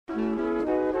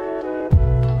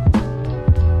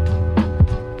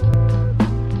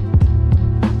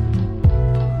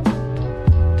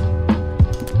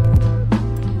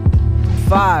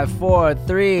5, 4,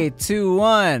 3, 2,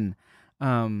 1.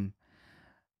 Don't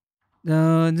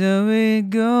it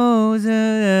go to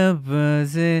the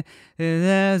person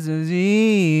that's a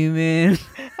demon.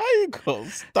 How you gonna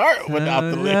start without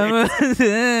the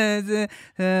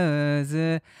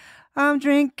lyrics? I'm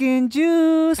drinking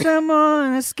juice. I'm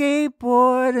on a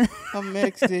skateboard. A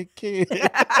Mexican.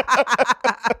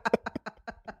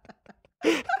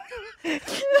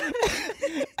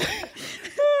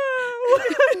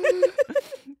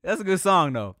 That's a good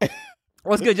song, though.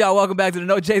 What's good, y'all? Welcome back to the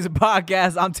No Chaser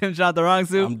Podcast. I'm Tim Jonathan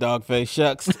Rongsu. I'm Dogface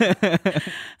Shucks.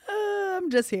 I'm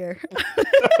just here.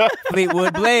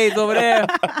 Fleetwood Blades over there.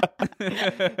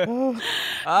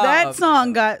 That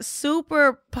song got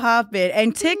super poppin',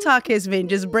 and TikTok has been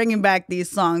just bringing back these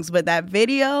songs. But that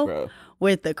video Bro.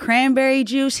 with the cranberry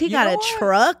juice, he got know a what?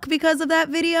 truck because of that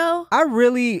video. I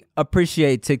really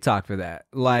appreciate TikTok for that.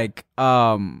 Like,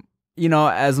 you know,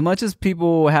 as much as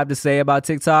people have to say about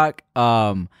TikTok,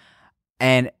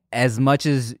 and as much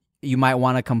as you might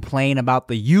want to complain about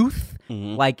the youth,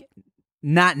 like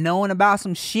not knowing about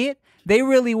some shit, they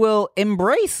really will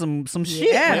embrace some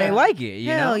shit when they like it.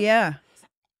 You Hell know? yeah.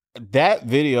 That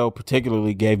video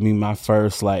particularly gave me my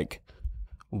first, like,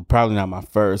 probably not my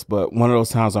first, but one of those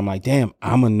times I'm like, damn,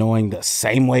 I'm annoying the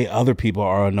same way other people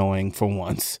are annoying for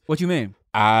once. What you mean?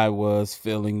 I was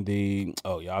feeling the,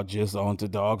 y'all just on to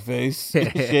Dogface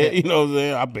shit. You know what I'm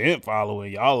saying? I've been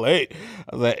following y'all late.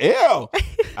 I was like, ew,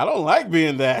 I don't like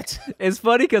being that. It's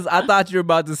funny because I thought you were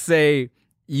about to say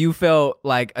you felt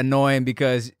like annoying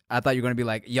because I thought you were going to be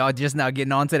like, y'all just now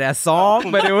getting onto that song,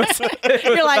 but it was...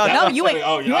 You're like, no, you ain't,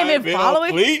 y'all you ain't been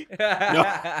following.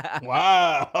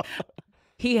 Wow.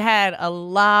 He had a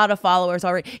lot of followers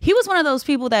already. He was one of those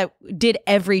people that did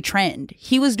every trend.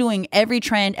 He was doing every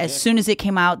trend as soon as it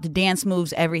came out, the dance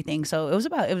moves, everything. So it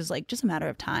was like just a matter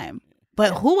of time.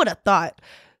 But who would have thought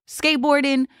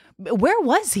skateboarding? Where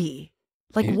was he?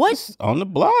 Like He what? was on the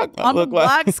block. On the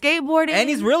block, skateboarding. And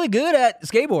he's really good at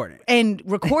skateboarding. and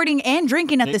recording and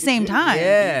drinking at the same time.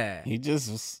 Yeah.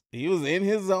 He was in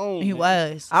his zone. He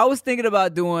was. I was thinking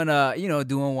about doing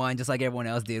doing one just like everyone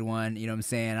else did one, you know what I'm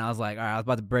saying? I was like, all right, I was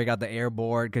about to break out the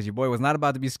airboard because your boy was not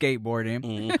about to be skateboarding.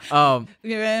 Give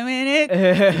me a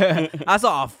minute. I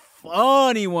saw a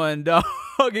funny one, dog.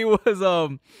 It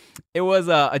was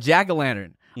a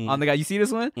jack-o'-lantern on the guy. You see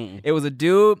this one? It was a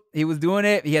dude. He was doing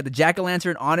it. He had the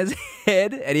jack-o'-lantern on his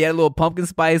head, and he had a little pumpkin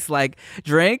spice like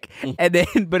drink. And then,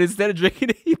 but instead of drinking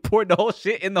it, he poured the whole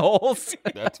shit in the holes.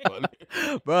 That's funny.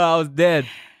 Bro, I was dead.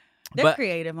 They're But-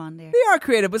 creative on there. They are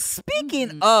creative. But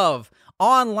speaking of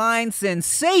online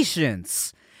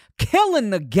sensations,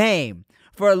 killing the game.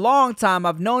 For a long time,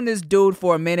 I've known this dude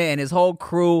for a minute and his whole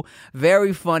crew.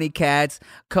 Very funny cats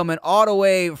coming all the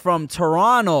way from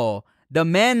Toronto.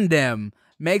 Demand them.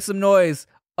 Make some noise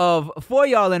for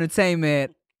y'all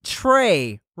entertainment,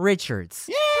 Trey Richards.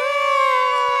 Yeah.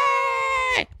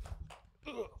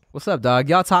 What's up, dog?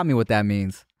 Y'all taught me what that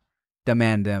means.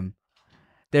 Demand them.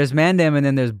 There's man them and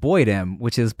then there's boy them,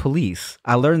 which is police.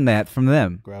 I learned that from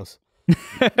them. Gross.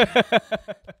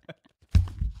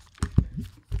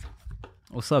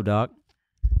 What's up, dog?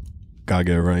 Gotta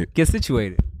get it right. Get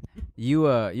situated.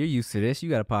 You're used to this. You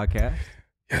got a podcast.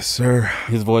 Yes, sir.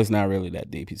 His voice not really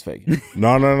that deep. He's faking. No.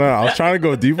 I was trying to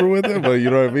go deeper with it, but you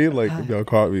know what I mean? Like, y'all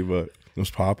caught me, but it was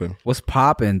popping. What's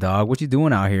poppin', dog? What you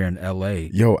doing out here in LA?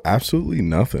 Yo, absolutely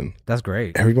nothing. That's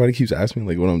great. Everybody keeps asking me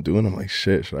like what I'm doing. I'm like,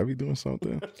 shit, should I be doing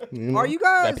something? You know? Are you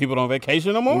guys? That people on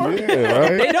vacation no more? Yeah,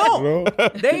 right? They don't. You know?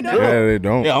 They don't. Yeah, they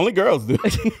don't. Yeah, only girls do.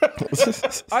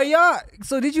 Are y'all?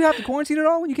 So did you have to quarantine at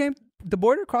all when you came the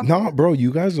border across? No, bro,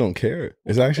 you guys don't care.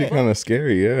 It's actually kind of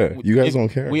scary. Yeah, you guys don't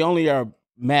care. We only are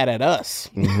mad at us.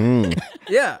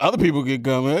 Yeah. Other people can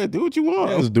come in, do what you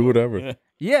want. Just do whatever. Yeah.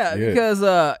 Yeah, Yeah. because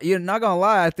you're not gonna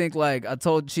lie. I think like I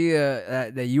told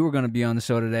Chia that you were gonna be on the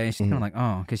show today, and she's kind of like,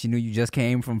 oh, because she knew you just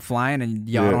came from flying and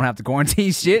y'all Yeah. don't have to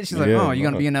quarantine shit. She's like, Yeah, oh, you're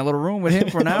gonna be in that little room with him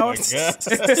for an hour. She just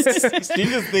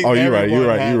thinks Oh, you're right. everyone You're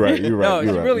right. has- You're right. You're right. No,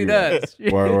 you're she right, really you're right.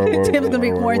 does. Tim's gonna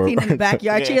be quarantined in the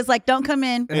backyard. Yeah. She is like, don't come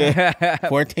in.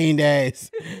 14 days.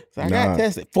 So I got Nah.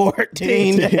 tested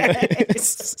 14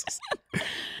 days.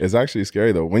 It's actually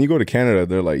scary though. When you go to Canada,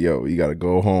 they're like, "Yo, you gotta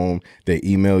go home." They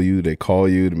email you, they call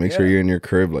you to make sure you're in your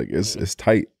crib. Like it's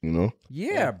tight, you know.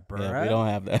 Yeah, bro. Yeah, we don't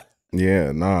have that.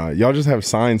 Yeah, nah. Y'all just have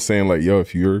signs saying like, "Yo,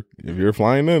 if you're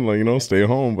flying in, like, you know, stay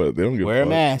home." But they don't give Wear a fuck.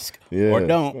 mask Yeah, or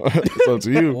don't. It's up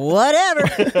to you.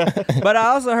 Whatever. But I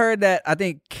also heard that I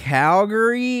think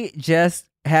Calgary just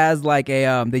has like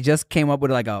a they just came up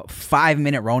with like a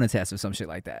 5-minute Rona test or some shit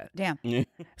like that. Damn.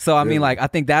 So I mean, like, I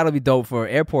think that'll be dope for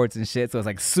airports and shit. So it's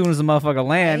like, as soon as the motherfucker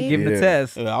land, give him the Yeah.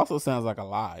 test. It also sounds like a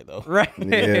lie, though. Right.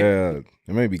 Yeah, it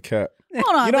may be cat.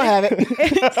 Hold on. You don't have it.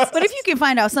 But if you can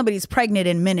find out somebody's pregnant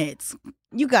in minutes,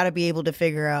 you got to be able to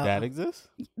figure out That exists?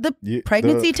 the Yeah,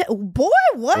 pregnancy test. Boy,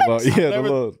 what?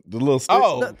 The little stick.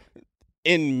 Oh,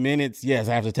 in minutes, yes,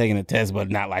 after taking a test, but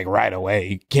not like right away.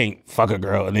 You can't fuck a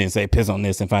girl and then say piss on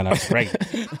this and find out she's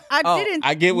pregnant. I didn't.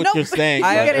 I get what Nope. you're saying.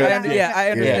 I You get it understand. right. Yeah,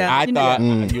 I understand. Yeah, I thought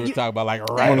Mm. you were talking about like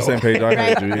I'm right on the same away. page. I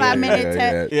Right, heard you. 5-minute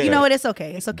test. yeah. You know what? It's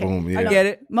okay. It's okay. Boom, I yeah. Get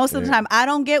it? Most of the time, I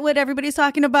don't get what everybody's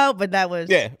talking about, but that was.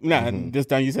 Yeah, this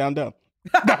time you sound dumb.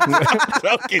 I'm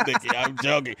joking, Nikki. I'm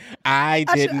joking. I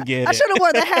didn't get I it. should have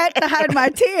wore the hat to hide my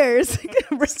tears.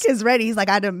 Rick is ready. He's like,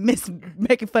 I done miss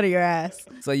making fun of your ass.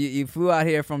 So you flew out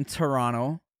here from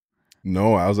Toronto.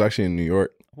 No, I was actually in New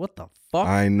York. What the fuck?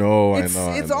 I know. it's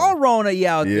I know. all Rona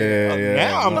out there. Yeah, yeah.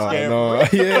 now I'm no, scared. no.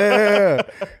 Yeah.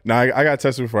 No, I got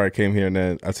tested before I came here, and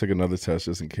then I took another test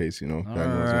just in case, God knows when I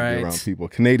Alright. be around people.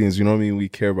 Canadians, you know what I mean? We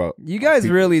care about. You guys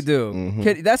people. really do.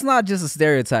 Mhm. That's not just a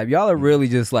stereotype. Y'all are really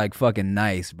just like fucking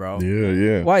nice, bro. Yeah,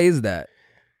 yeah. Why is that?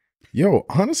 Yo,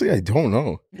 honestly, I don't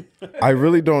know. I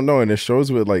really don't know. And it shows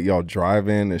with like y'all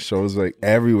driving. It shows like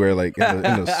everywhere, like in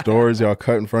the stores, y'all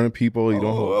cut in front of people. You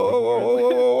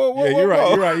don't. Yeah, you're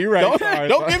right. You're right. Sorry,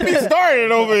 Don't sorry. get me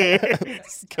started over here.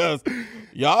 Because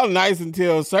y'all nice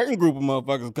until a certain group of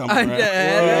motherfuckers come around.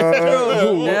 That's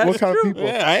true. That's what kind true. of people?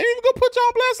 Yeah, I ain't even gonna put y'all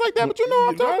on blast like that, but you know what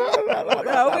I'm talking about.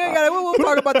 No, we ain't gotta, we'll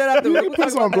talk about that after. You We'll can put talk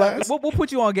us about on that. blast. We'll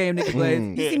put you on game, Nikki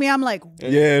Blaze. You see me? I'm like,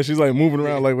 Yeah, she's like moving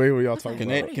around like, wait, what y'all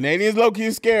talking about? Canadians low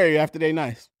key scary after they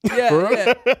nice.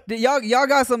 Yeah, yeah. Y'all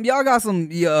got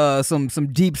some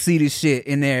deep seated shit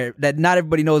in there that not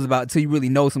everybody knows about until you really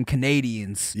know some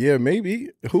Canadians. Yeah, maybe.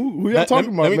 Who y'all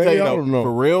talking about? Let me Maybe tell you I though, don't know.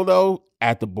 for real though,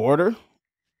 at the border,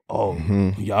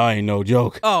 y'all ain't no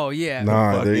joke. Oh yeah,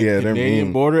 Nah, Fucking they're Canadian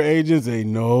mean. border agents ain't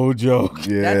no joke.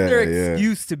 Yeah, that's their yeah.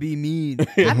 excuse to be mean.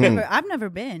 I've never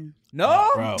been.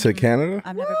 No, Bro. To Canada?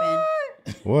 I've never been.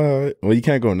 What? Well, you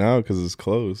can't go now because it's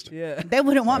closed. yeah. They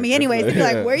wouldn't want me anyways. They'd be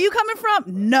like, Yeah. where are you coming from?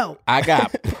 No. I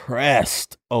got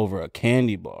pressed over a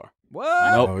candy bar.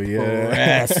 What? Nope, Oh, yeah.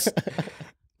 pressed.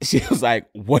 She was like,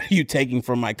 "What are you taking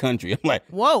from my country?" I'm like,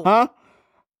 Whoa. "Huh?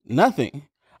 Nothing."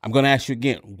 I'm gonna ask you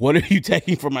again. What are you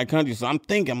taking from my country? So I'm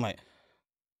like,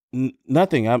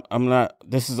 nothing. I'm not.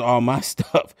 This is all my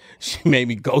stuff. She made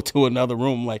me go to another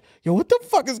room. Like, yo, what the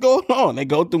fuck is going on? They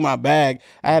go through my bag.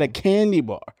 I had a candy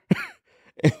bar,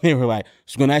 and they were like,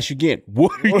 "She's gonna ask you again.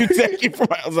 What are you taking from?"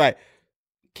 I was like,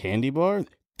 "Candy bar.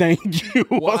 Thank you."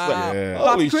 I was like, Yeah.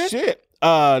 holy Pop Crisp? shit.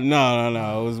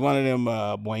 No. It was one of them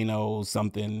Bueno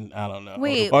something. I don't know.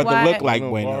 Wait, or why- to look like Bueno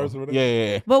Bueno. bars or whatever?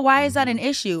 Yeah. But why is that an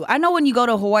issue? I know when you go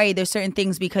to Hawaii, there's certain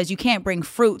things because you can't bring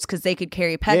fruits because they could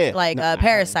carry Yeah.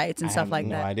 parasites and I stuff have like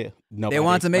no that. idea. They Nobody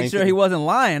wanted to make explained sure he wasn't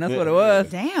lying. That's what it was.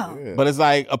 Damn. But it's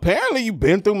like, apparently you've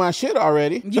been through my shit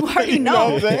already. You already know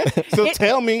know. what I'm saying? So It-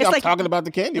 tell me it's I'm like- talking about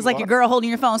the candy It's like bar. your girl holding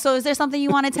your phone. So is there something you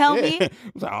want to tell me? I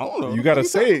was like, I don't know. You got to What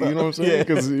say it, talking you know what I'm about? saying? Yeah.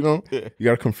 Because, you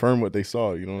got to confirm what they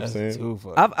saw, you know what I'm That's saying? too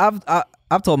funny.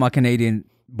 I've told my Canadian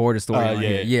border story. on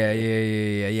yeah.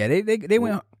 here. Yeah. They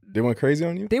went They went crazy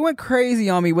on you? they went crazy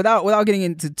on me without getting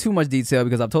into too much detail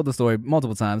because I've told the story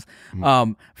multiple times.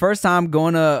 First time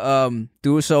going to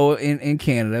do a show in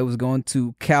Canada, it was going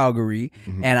to Calgary,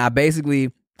 and I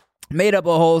basically made up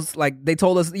a whole they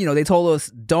told us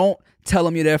don't tell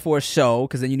them you're there for a show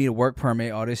because then you need a work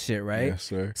permit, all this shit, right? Yes,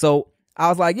 sir. So I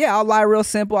was like, yeah, I'll lie real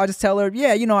simple. I just tell her,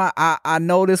 yeah, I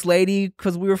know this lady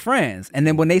because we were friends. And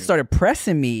then when they started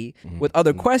pressing me with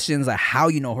other questions, like how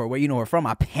you know her, where you know her from,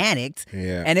 I panicked.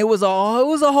 Yeah. And it was a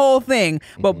whole thing.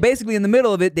 But basically in the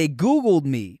middle of it, they Googled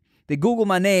me. They Googled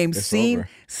my name, seen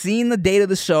the date of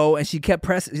the show, and she kept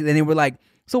pressing. And they were like,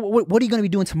 so what are you going to be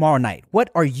doing tomorrow night? Where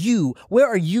are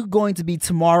you going to be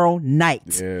tomorrow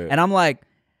night? Yeah. And I'm like,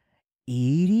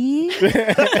 eating?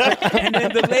 And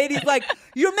then the lady's like,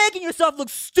 you're making yourself look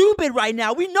stupid right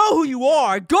now. We know who you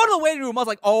are. Go to the waiting room. I was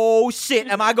like, oh shit,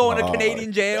 am I going to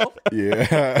Canadian jail?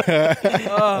 Yeah.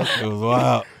 It was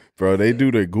wild. Bro, they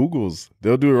do the Googles.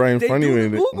 They'll do it right in They front of do you.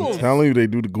 the And Googles. I'm telling you, they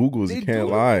do the Googles. They You do can't the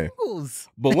lie. Googles.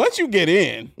 But once you get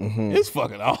in, it's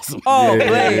fucking awesome. Oh, Yeah,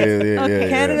 Blaze. yeah.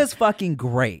 Canada's fucking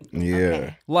great.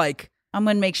 Yeah. Like, I'm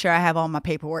going to make sure I have all my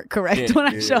paperwork correct when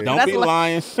I show up. Don't That's be like-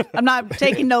 lying. I'm not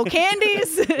taking no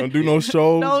candies. Don't do no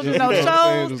shows. No, Just, no you know what I'm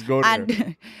saying? shows. Just go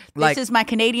there. Like- This is my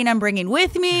Canadian I'm bringing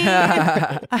with me.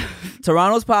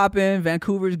 Toronto's popping.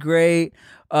 Vancouver's great.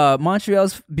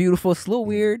 Montreal's beautiful. It's a little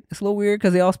weird. It's a little weird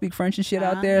because they all speak French and shit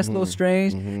out there. It's a little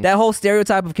strange. That whole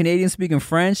stereotype of Canadians speaking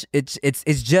French, it's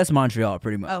just Montreal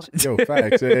pretty much. Yo,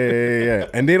 facts. Yeah.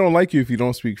 And they don't like you if you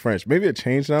don't speak French. Maybe it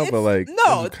changed now, but like,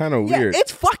 no, it's kind of weird.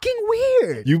 It's fucking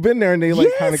weird. You've been there and they like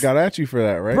kind of Yes. got at you for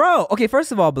that, right? Bro, okay,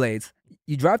 first of all, Blades,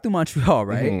 you drive through Montreal,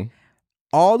 right? Mhm.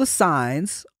 All the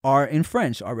signs are in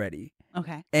French already.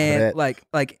 Okay. And Arrête.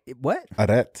 like what?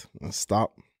 Arrête.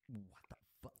 Stop.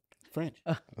 French.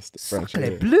 That's the French.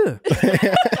 Sacre yeah. bleu.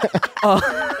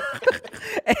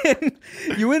 And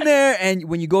you in there, and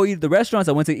when you go eat at the restaurants,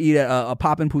 I went to eat at a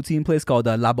poppin' poutine place called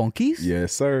La Banquise.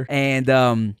 Yes, sir.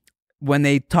 And when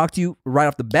they talk to you right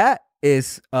off the bat,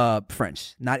 it's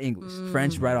French, not English.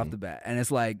 French right off the bat. And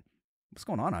it's like, what's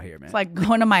going on out here, man? It's like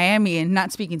going to Miami and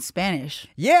not speaking Spanish.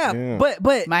 yeah,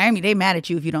 but Miami, they mad at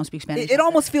you if you don't speak Spanish. it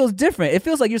almost feels different. It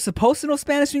feels like you're supposed to know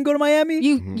Spanish when you go to Miami.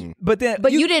 you, but then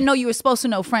but you didn't know you were supposed to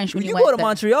know French when you went go to there.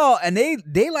 Montreal and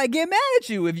they like get mad at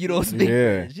you if you don't speak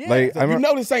Yeah. French. Yeah. Like, You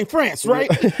know this ain't France, right?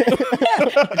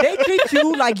 They treat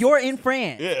you like you're in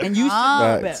France and you should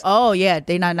know Facts. better. Oh yeah,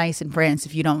 they not nice in France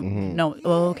if you don't know.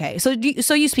 Oh, okay, so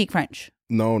you speak French?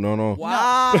 No.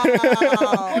 Wow. They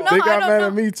I got don't mad know.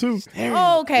 at me too.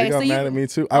 Oh, okay. They got so mad you, at me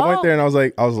too. I went there and I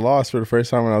was lost for the first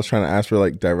time when I was trying to ask for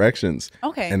like directions.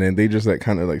 Okay. And then they just like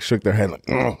kind of like shook their head like,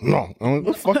 no. I'm like, what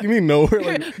the fuck you mean no?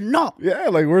 Like, no. yeah,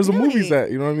 like where's the movies Really?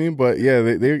 at? You know what I mean? But yeah,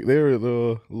 they were a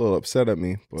little upset at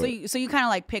me. But So you kind of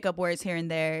like pick up words here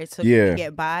and there to Yeah.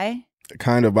 get by.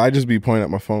 kind of. I just be pointing at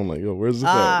my phone like, yo, where's this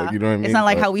at? Like, you know what I mean? It's not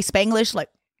like But- how we Spanglish. Like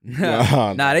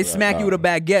Nah, they smack you with a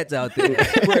baguette out there.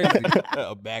 Crazy.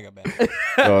 A bag of bags.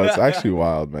 No, it's actually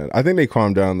wild, man. I think they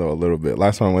calmed down though a little bit.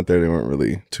 Last time I went there, they weren't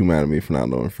really too mad at me for not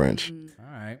knowing French. All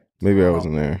right. Maybe I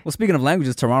wasn't there. Well, speaking of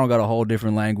languages, Toronto got a whole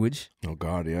different language. Oh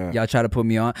God, yeah. Y'all try to put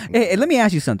me on. Hey, let me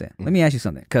ask you something.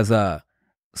 Because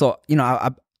so you know,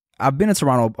 I've been to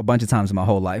Toronto a bunch of times in my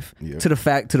whole life. Yeah. To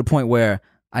the point where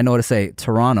I know to say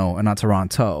Toronto and not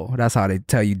Toronto. That's how they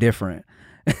tell you different.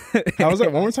 How was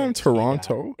that? One more time,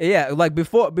 Toronto. Yeah, like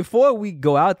before we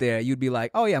go out there, you'd be like,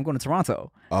 "Oh yeah, I'm going to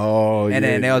Toronto," Oh, yeah. and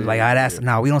then they was like, yeah, "Ah, that's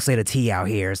no, we don't say the T out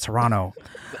here. It's Toronto."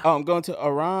 Oh, I'm going to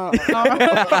Iran.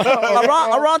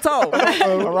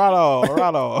 Toronto.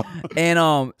 Toronto.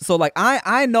 And so like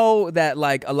I know that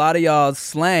like a lot of y'all's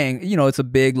slang, you know, it's a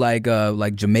big like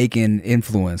Jamaican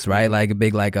influence, right? Like a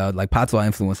big like patois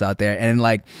influence out there. And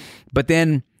like, but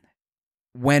then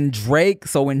when Drake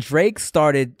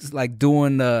started like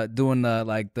doing the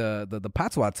like the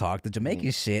patois talk, the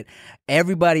Jamaican shit,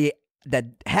 everybody that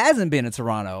hasn't been to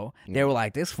Toronto, they were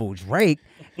like, this fool Drake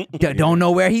don't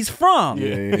know where he's from.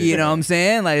 Yeah. You know what I'm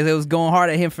saying? Like, it was going hard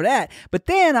at him for that. But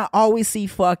then I always see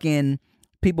fucking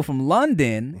people from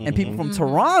London and people from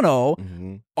Toronto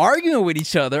arguing with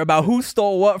each other about who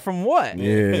stole what from what.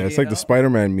 Yeah, it's like the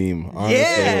Spider-Man meme. Honestly.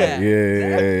 Yeah.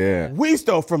 Yeah. We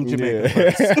stole from Jamaica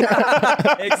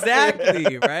first.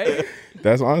 Exactly, right?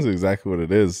 That's honestly exactly what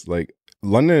it is. Like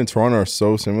London and Toronto are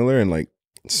so similar in like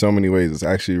so many ways. It's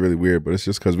actually really weird, but it's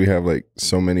just because we have like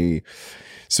so many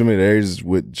areas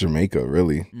with Jamaica.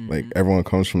 Really, like everyone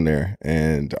comes from there,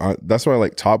 and that's why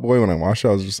like Top Boy. When I watched it,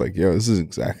 I was just like, yo, this is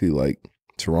exactly like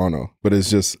Toronto, but it's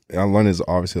just London is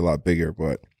obviously a lot bigger.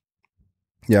 But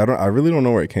yeah, I really don't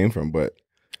know where it came from, but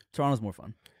Toronto's more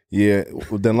fun. yeah,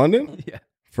 than London. Yeah,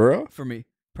 For real? for me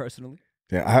personally.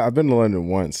 Yeah, I've been to London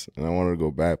once, and I wanted to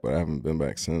go back, but I haven't been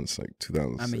back since like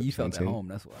 2017. I mean, you felt at home,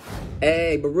 that's why.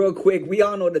 Hey, but real quick, we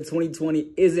all know that 2020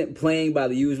 isn't playing by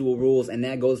the usual rules, and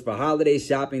that goes for holiday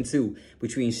shopping too.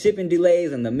 Between shipping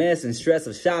delays and the mess and stress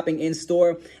of shopping in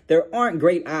store, there aren't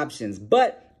great options,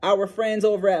 but our friends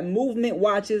over at Movement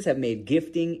Watches have made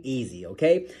gifting easy,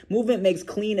 okay? Movement makes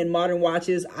clean and modern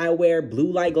watches, eyewear,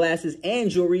 blue light glasses, and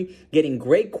jewelry. Getting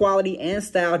great quality and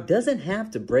style doesn't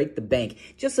have to break the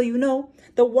bank. Just so you know,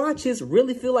 the watches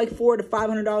really feel like $400 to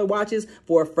 $500 watches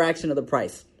for a fraction of the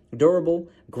price. Durable,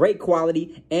 great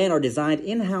quality, and are designed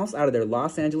in-house out of their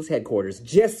Los Angeles headquarters,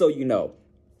 just so you know.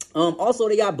 Also,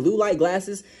 they got blue light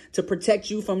glasses to protect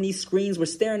you from these screens. We're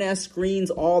staring at screens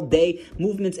all day.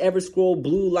 Movement's Everscroll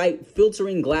blue light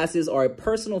filtering glasses are a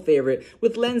personal favorite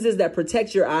with lenses that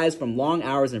protect your eyes from long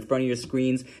hours in front of your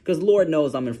screens, because Lord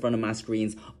knows I'm in front of my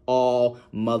screens all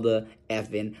mother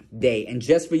effing day. And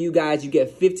just for you guys, you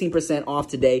get 15% off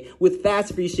today with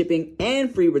fast free shipping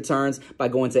and free returns by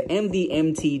going to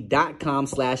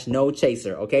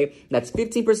mdmt.com/nochaser. Okay, that's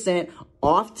 15%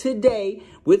 off today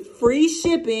with free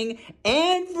shipping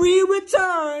and free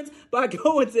returns by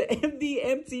going to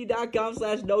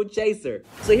mdmt.com/nochaser.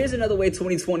 So here's another way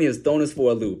 2020 has thrown us for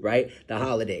a loop, right? The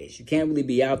holidays. You can't really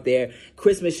be out there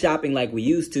Christmas shopping like we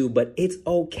used to, but it's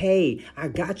okay. I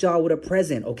got y'all with a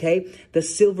present, okay? The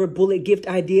silver bullet gift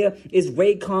idea is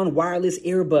Raycon wireless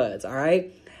earbuds, all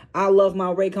right? I love my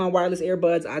Raycon wireless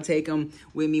earbuds. I take them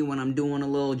with me when I'm doing a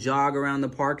little jog around the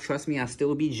park. Trust me, I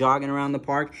still be jogging around the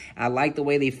park. I like the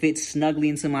way they fit snugly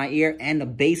into my ear, and the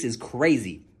bass is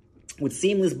crazy. With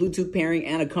seamless Bluetooth pairing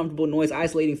and a comfortable noise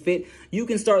isolating fit, you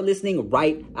can start listening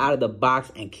right out of the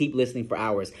box and keep listening for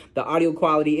hours. The audio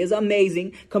quality is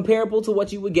amazing, comparable to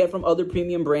what you would get from other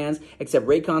premium brands, except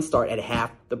Raycons start at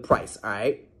half the price, all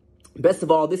right? Best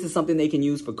of all, this is something they can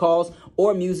use for calls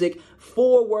or music,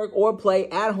 for work or play,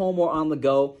 at home or on the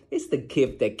go. It's the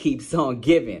gift that keeps on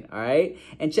giving, all right?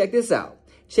 And check this out.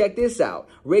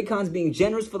 Raycon's being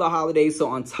generous for the holidays, so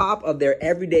on top of their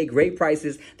everyday great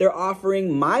prices, they're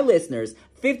offering my listeners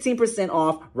 15%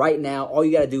 off right now. All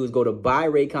you got to do is go to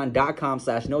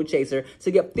buyraycon.com/nochaser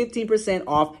to get 15%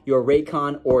 off your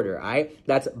Raycon order, all right?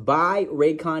 That's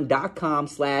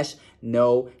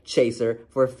buyraycon.com/nochaser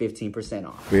for 15%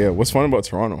 off. But yeah, what's fun about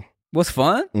Toronto? What's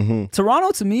fun? Mm-hmm.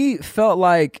 Toronto to me felt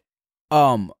like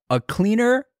a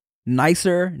cleaner,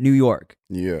 nicer New York.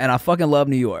 Yeah. And I fucking love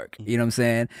New York. You know what I'm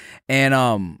saying?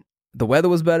 And the weather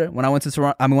was better when I went to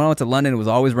Toronto. I mean, when I went to London, it was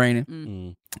always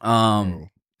raining. And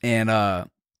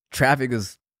traffic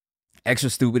is extra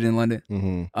stupid in London.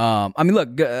 Mm-hmm. I mean,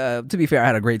 look, to be fair, I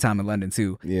had a great time in London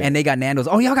too. Yeah. And they got Nando's.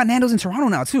 Oh, y'all got Nando's in Toronto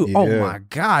now too. Yeah. Oh my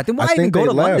God. Then why I even think go they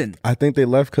to left. London? I think they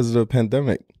left because of the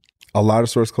pandemic. A lot of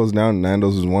stores closed down, and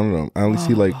Nando's was one of them. I only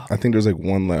see I think there's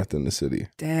one left in the city.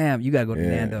 Damn, you gotta go to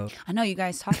Yeah. Nando's. I know you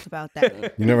guys talked about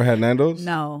that. You never had Nando's?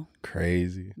 No.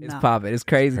 Crazy. It's No. popping. It's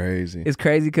crazy. Crazy. It's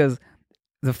crazy because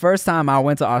the first time I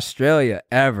went to Australia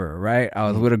ever, right? I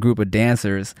was with a group of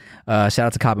dancers. Shout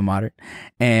out to Cop and Modern.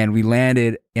 And we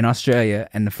landed in Australia,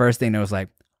 and the first thing they was like,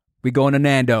 we going to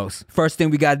Nando's. First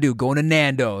thing we got to do, going to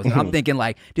Nando's. And I'm thinking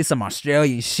like, this some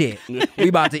Australian shit. We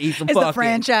about to eat some It's fucking... a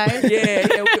franchise. Yeah,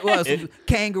 some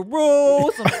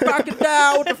kangaroo, some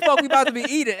crocodile. What the fuck we about to be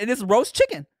eating? And it's roast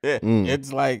chicken. Yeah,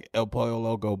 it's like El Pollo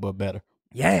Loco, but better.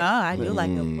 Yeah. Oh, I do like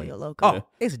El Pollo Loco. Oh,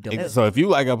 it's delicious. So if you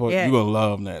like El Pollo, Yeah. you gonna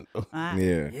love that.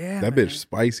 Yeah. Yeah, That man. bitch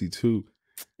spicy too.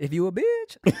 If you a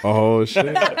bitch. Oh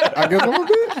shit. I guess I'm a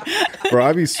bitch. Bro,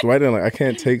 I be sweating like I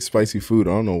can't take spicy food.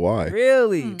 I don't know why.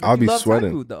 Really? I'll You be love Thai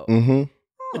sweating. food, though. Mm-hmm.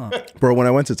 Huh. Bro, when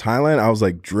I went to Thailand, I was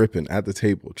like dripping at the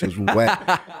table, just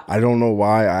wet. I don't know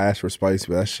why I asked for spicy,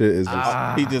 but that shit is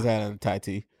just He just had a Thai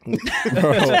tea.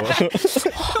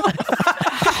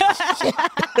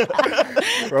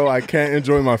 Bro, I can't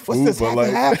enjoy my food, but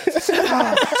like I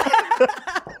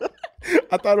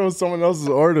thought it was someone else's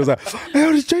order. It was like, hey,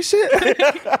 what is Jay shit?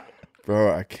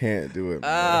 Bro, I can't do it.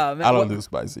 Man. Man, I don't what- do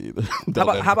spicy either.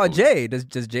 How about Jay? Does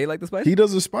Jay like the spice? He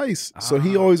does a spice, so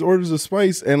he always orders a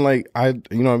spice, and like I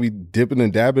be dipping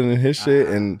and dabbing in his shit,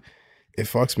 and it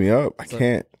fucks me up. I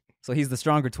can't. So he's the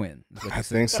stronger twin. is what I you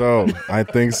said. think so. I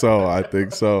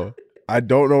think so. I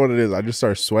don't know what it is. I just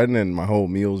start sweating, and my whole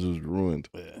meal's just ruined.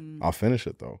 I'll finish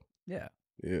it though. Yeah.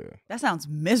 Yeah, That sounds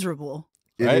miserable.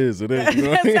 Right? it is. It is. You know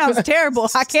what I That mean? sounds terrible.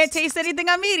 I can't taste anything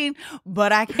I'm eating,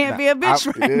 but I can't be a bitch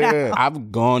right now.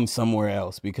 I've gone somewhere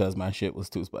else because my shit was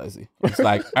too spicy. It's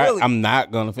like, all right, I'm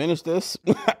not gonna finish this.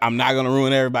 I'm not gonna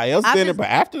ruin everybody else's I've dinner, just- but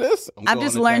after this, I've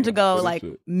just learned to go like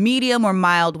medium or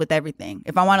mild with everything.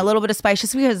 If I want a little bit of spice,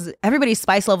 just because everybody's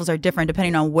spice levels are different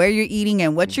depending on where you're eating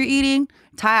and what you're eating.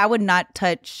 Thai, I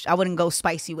wouldn't go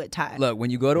spicy with Thai. Look, when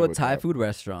you go to a Thai food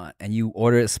restaurant and you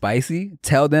order it spicy,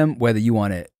 tell them whether you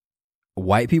want it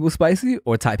white people spicy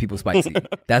or Thai people spicy.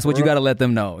 That's what you got to let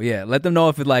them know. Yeah, let them know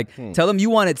if it tell them you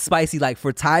want it spicy like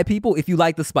for Thai people if you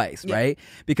like the spice, right?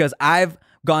 Because I've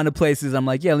gone to places, I'm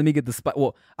like, yeah, let me get the spice.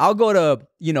 Well, I'll go to,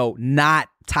 not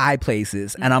Thai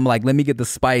places and I'm like, let me get the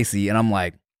spicy. And I'm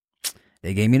like,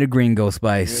 they gave me the gringo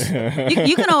spice.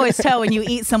 You can always tell when you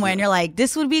eat somewhere and you're like,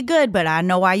 this would be good, but I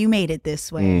know why you made it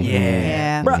this way.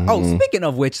 Yeah. Bruh, speaking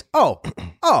of which,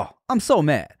 I'm so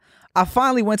mad. I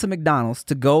finally went to McDonald's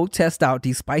to go test out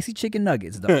these spicy chicken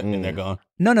nuggets, though. and they're gone.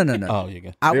 No. Oh, you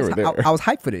go. I They was were there. I was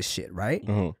hyped for this shit, right?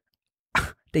 Mhm.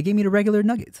 They gave me the regular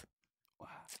nuggets.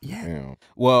 Yeah. Damn.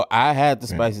 Well, I had the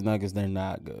spicy nuggets. They're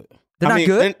not good. They're not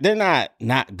good? They're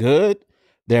not good.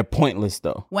 They're pointless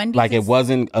though. Wendy's Like it is-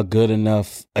 wasn't a good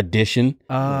enough addition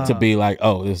to be like,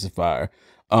 oh, this is fire.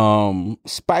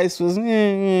 Spice was,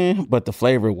 but the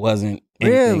flavor wasn't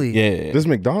anything. Really? Yeah, This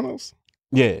McDonald's?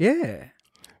 yeah. Yeah.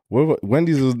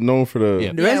 Wendy's is known for the.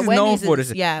 Yeah. Wendy's known Wendy's for is-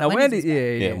 this. yeah, Now, Wendy's Wendy's,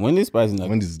 is yeah. Wendy's spicy nuggets.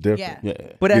 Wendy's is different. Yeah.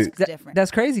 Yeah. But Yeah. different. that's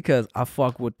crazy because I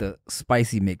fuck with the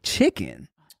spicy McChicken,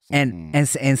 and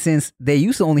since they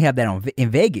used to only have that in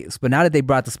Vegas, but now that they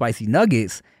brought the spicy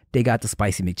nuggets, they got the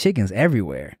spicy McChickens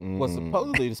everywhere. Well,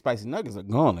 supposedly the spicy nuggets are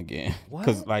gone again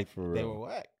because like For they real. were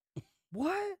whack.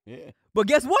 What? Yeah. But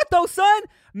guess what though, son?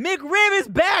 McRib is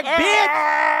back, bitch.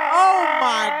 Oh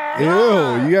my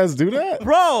god. Ew, you guys do that?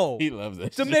 Bro. He loves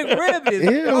that. The shit. McRib is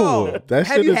Ew, bro. that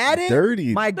Have shit you is had it?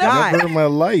 dirty. My God. Never in my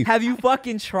life. Have you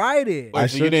fucking tried it? Wait, I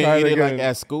so you should didn't try eat it it like again.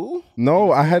 at school?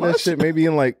 No, I had that What? shit maybe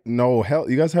in like hell.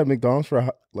 You guys have McDonald's for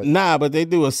like? Nah, but they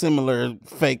do a similar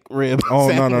fake rib. Oh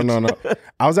sandwich. no.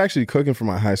 I was actually cooking for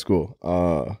my high school.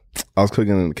 I was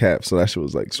cooking in the cap, so that shit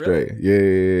was like straight.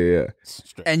 Yeah.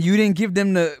 And you didn't give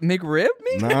them the McRib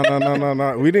me?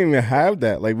 No. We didn't even have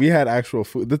that. Like we had actual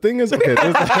food. The thing is, okay,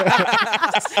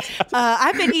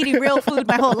 I've been eating real food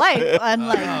my whole life,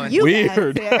 unlike you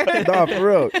Weird. guys. Here. nah, for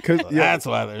real. Cause That's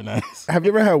why they're nice. have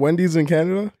you ever had Wendy's in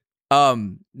Canada? I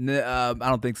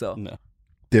don't think so. No.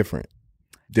 Different.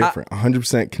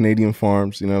 100% Canadian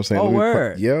farms. You know what I'm saying? Oh, Let me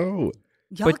word. Yo,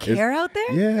 Y'all But care out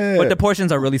there? yeah. But the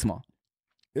portions are really small.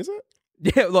 Is it?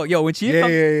 Yeah, look, yo, when she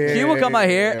she will come out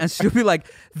here and she'll be like,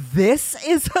 "This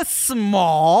is a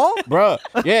small." Bruh,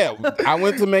 yeah, I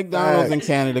went to McDonald's in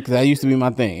Canada because that used to be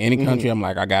my thing. Any country, I'm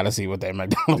like, I gotta see what their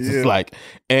McDonald's is Yeah. like.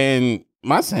 And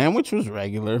my sandwich was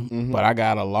regular, but I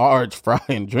got a large fry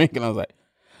and drink, and I was like,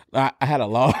 I had a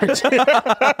large. She's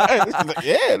like,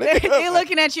 yeah, They're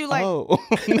looking at you like, oh.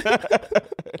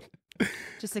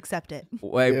 just accept it.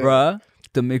 Wait, Yeah. bruh,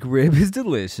 the McRib is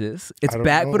delicious. It's I don't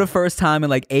back know. for the first time in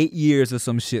like 8 years or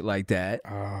some shit like that.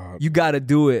 You got to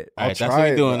do it. All right, that's Try what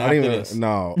we're it. doing I after didn't even- this.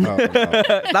 No.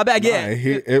 Not back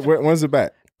yet. When's it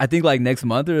back? I think like next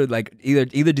month or like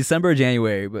either December or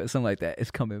January, but something like that. It's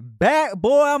coming back,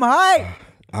 boy. I'm hyped.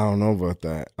 I don't know about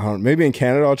that. Maybe in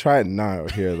Canada I'll try it. Not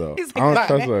out here though. He's I don't like,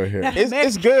 trust it out here.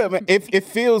 It's good, man. It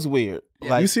feels weird.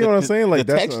 Like You see what I'm saying? Like,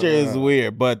 the that's texture is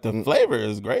weird, but the flavor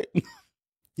is great.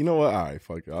 You know what? All right,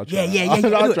 fuck it. I'll try. Yeah.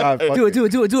 I'll try. Fuck Do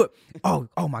it.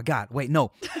 Oh my God. Wait,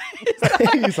 no.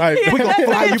 He's like, we're gonna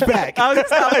fly you back. I was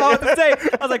about to say.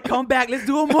 I was like, come back. Let's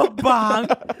do a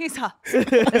mukbang. He's hot.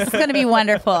 This is gonna be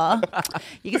wonderful.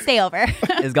 You can stay over.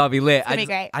 It's gonna be lit. gonna be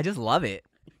great. I just love it.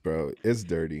 Bro, it's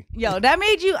dirty. Yo, that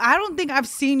made you. I don't think I've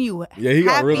seen you. Yeah, he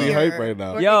got really happier hype right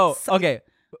now. or Yo, excited. okay.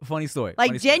 Funny story. Like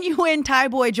Funny story. genuine Thai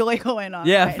boy joy going on.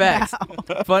 Yeah, right facts.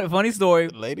 now. Funny story.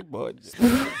 Lady boy.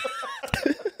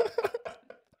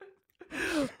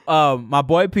 My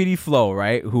boy PD Flow,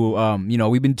 right? Who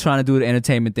we've been trying to do the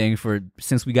entertainment thing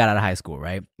since we got out of high school,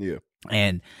 right? Yeah.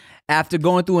 And after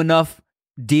going through enough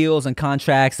deals and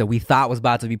contracts that we thought was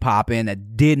about to be popping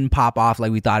that didn't pop off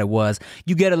like we thought it was,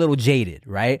 you get a little jaded,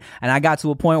 right? And I got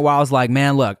to a point where I was like,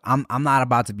 man, look, I'm not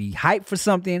about to be hyped for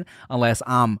something unless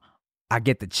I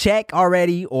get the check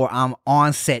already or I'm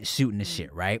on set shooting the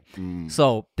shit, right?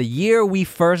 So the year we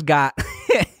first got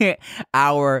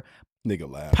our Nigga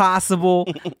laugh.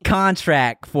 possible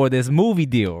contract for this movie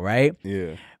deal, right?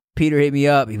 Yeah. Peter hit me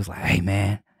up. He was like, "Hey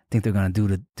man, I think they're gonna do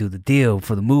the deal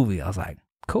for the movie." I was like,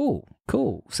 "Cool,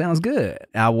 sounds good."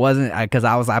 And I wasn't because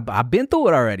I've been through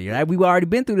it already, right? We already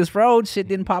been through this road. Shit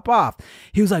didn't pop off.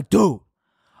 He was like, "Dude,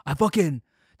 I fucking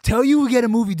tell you we get a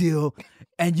movie deal,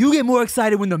 and you get more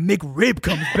excited when the McRib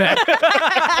comes back."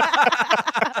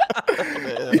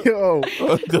 Yo,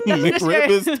 The McRib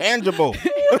is tangible.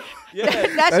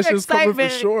 That's That your shit's coming for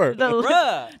excitement. sure.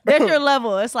 Bruh. That's your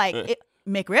level. It's like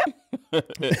McRib.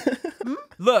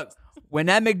 Look, when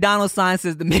that McDonald's sign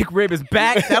says the McRib is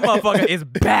back, that motherfucker is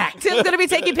back. Tim's gonna be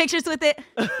taking pictures with it.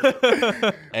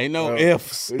 Ain't no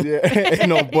ifs. yeah, ain't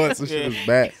no buts. This shit is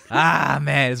back. Ah,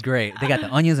 man, it's great. They got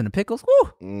the onions and the pickles.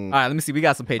 Woo. All right, let me see. We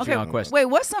got some Patreon questions. Wait,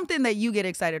 what's something that you get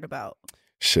excited about?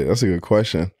 Shit, that's a good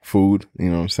question. Food, you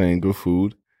know what I'm saying? Good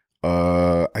food.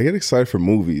 I get excited for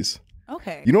movies.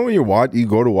 Okay. You know when you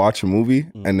go to watch a movie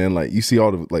and then like you see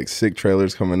all the like sick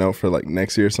trailers coming out for like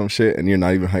next year or some shit and you're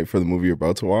not even hyped for the movie you're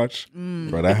about to watch?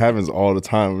 Bro, that happens all the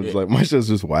time. It's like my shit's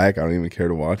just whack. I don't even care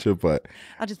to watch it, but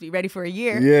I'll just be ready for a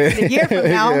year. Yeah. And a year from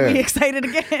now, Yeah. I'll be excited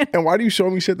again. and why do you show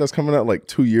me shit that's coming out like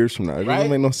 2 years from now? It Right?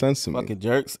 doesn't make no sense to me. Fucking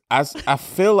jerks. I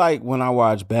feel like when I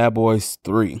watched Bad Boys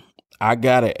 3, I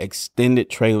got an extended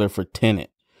trailer for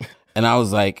Tenet. And I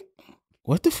was like,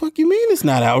 what the fuck you mean it's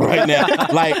not out right now?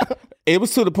 Like, it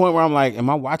was to the point where I'm like, am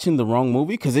I watching the wrong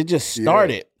movie? Because it just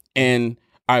started. And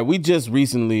all right, we just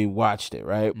recently watched it,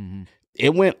 right?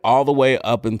 It went all the way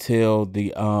up until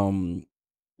the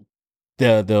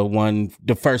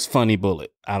The first Funny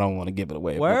Bullet. I don't want to give it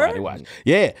away. If Word? nobody watched.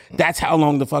 Yeah, that's how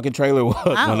long the fucking trailer was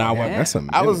when I went. That's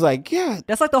amazing. I was like, yeah,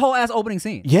 That's like the whole ass opening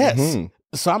scene. yes. Mhm.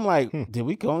 So I'm like, did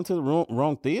we go into the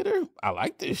wrong theater? I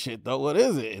like this shit though. What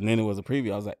is it? And then it was a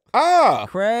preview. I was like,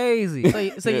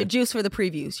 Crazy. So you're juiced for the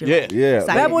previews. You're yeah, like, Yeah.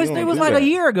 excited. Bad Boys You 3 don't was do like that. a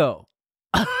year ago.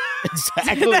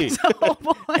 exactly, That's the whole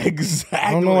point. exactly.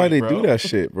 I don't know why they bro. do that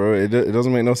shit, bro. It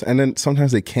doesn't make no sense. And then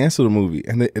sometimes they cancel the movie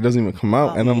and it doesn't even come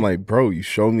out. And I'm like, bro, you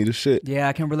showed me the shit. Yeah,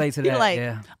 I can relate to that. You're like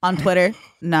yeah. on Twitter.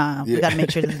 Nah, we got to make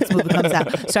sure that this movie comes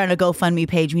out. Starting a GoFundMe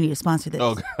page. We need to sponsor this.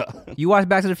 Oh god. You watched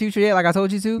Back to the Future yet? Like I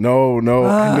told you to? No,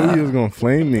 I knew you was gonna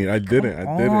flame me. I didn't.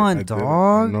 Come on, I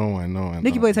dog. didn't. I know.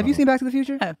 Nikki Blades, have you seen Back to the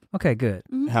Future? Yeah. Okay, good.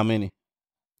 How many?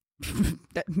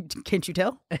 Can't you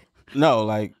tell? No,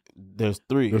 like there's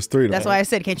 3. There's 3. That's why I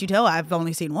said, can't you tell? I've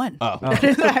only seen one. Oh.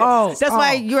 That's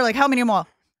why you were like, how many more?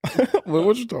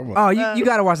 What you talking about? Oh, you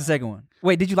got to watch the second one.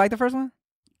 Wait, did you like the first one?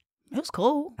 It was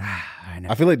cool. I know.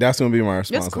 I feel like that's gonna be my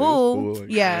response. It's Like, cool. like,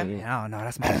 Yeah. I don't know.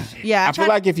 That's my shit. Yeah, I feel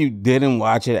like if you didn't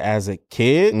watch it as a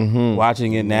kid, Mhm.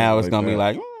 watching it now, it's Like gonna be that.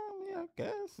 like, yeah, I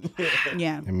guess.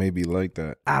 yeah, It may be like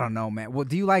that. I don't know, man. Well,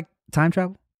 do you like time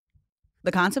travel?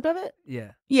 the concept of it.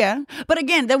 Yeah. Yeah, but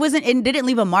again, it didn't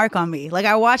leave a mark on me. Like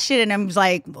I watched it and I was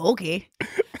like, okay.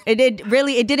 It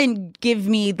didn't give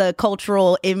me the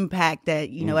cultural impact that,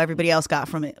 everybody else got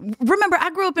from it. Remember, I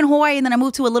grew up in Hawaii and then I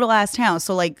moved to a little ass town.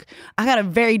 So like I got a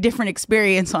very different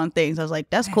experience on things. I was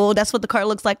like, that's cool. That's what the car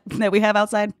looks like that we have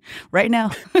outside right now.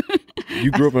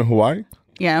 You grew up in Hawaii?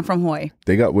 Yeah, I'm from Hawaii.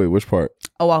 They got which part?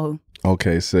 Oahu.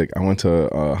 Okay, sick. I went to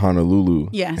Honolulu.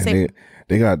 Yeah, and same.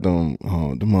 they got them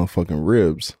motherfucking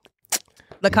ribs.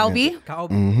 The Kalbi.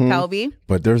 Mhm. Kalbi.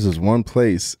 But there's this one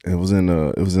place. It was in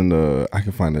the I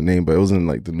can find the name, but it was in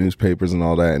like the newspapers and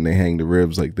all that, and they hang the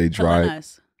ribs like they dry.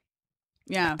 Helena's.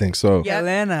 Yeah. I think so. Yeah.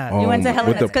 Helena. Oh, You went to my-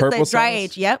 Helena's with the because purple they dry sauce?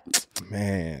 age. Yep.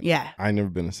 Man. Yeah. I ain't never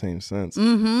been the same since.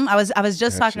 I was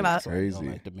just That talking shit about. crazy.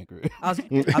 I like the McRib. I was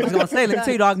gonna say, let me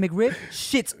tell you, dog, McRib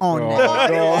shits on Oh,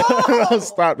 that. no.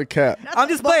 Stop the cap. I'm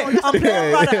just playing. I'm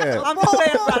playing, brother. Yeah. I'm just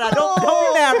playing, brother. Don't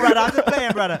be mad, brother. I'm just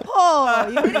playing, brother. Oh,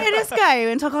 you hear this guy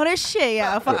and talk all this shit,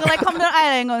 yeah. Fucking like come to the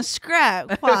island gonna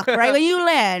scrap. Fuck, right when you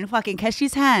land, fucking catch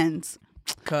these hands.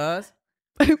 Cuz.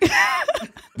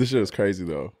 This shit is crazy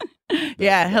though.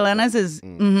 Yeah, Helena's is.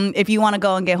 If you want to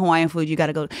go and get Hawaiian food, you got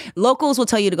to go. Locals will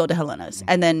tell you to go to Helena's,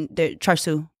 and then the char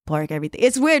siu, pork, everything.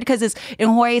 It's weird because it's in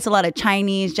Hawaii. It's a lot of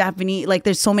Chinese, Japanese. Like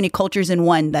there's so many cultures in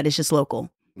one that is just local.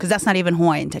 Because that's not even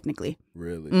Hawaiian technically.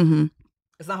 Really?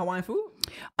 It's not Hawaiian food?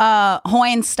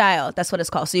 Hawaiian style. That's what it's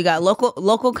called. So you got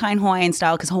local kind Hawaiian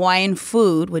style because Hawaiian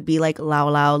food would be like lau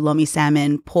lau, lomi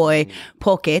salmon, poi,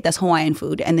 poke. That's Hawaiian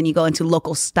food. And then you go into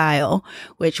local style,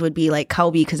 which would be like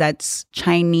kalbi because that's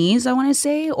Chinese, I want to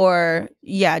say. Or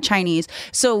yeah, Chinese.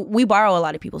 So we borrow a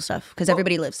lot of people's stuff because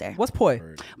everybody lives there. What's poi?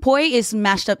 Poi is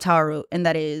mashed up taro root and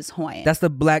that is Hawaiian. That's the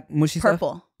black mushy stuff?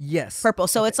 purple. Yes. Purple.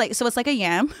 So it's like a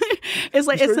yam. It's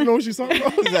like Sure it's you know what she's talking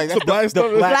about? Like, It's the black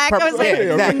stuff. black. I was like,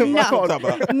 Yeah, exactly. no. That's what I'm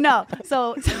talking about. No.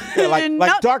 So Yeah, like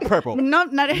no. dark purple. No,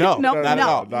 not No, no, not at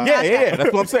all. no. Yeah,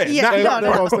 that's what I'm saying. Yeah, Not no, dark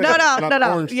no, purple. what I'm saying. no. Not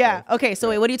orange Yeah. stuff. Okay. So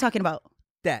wait, what are you talking about?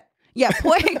 That. Yeah,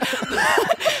 poi.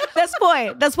 That's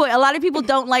poi. That's poi. A lot of people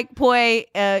don't like poi.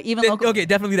 Even local. Okay,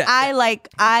 definitely that.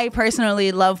 I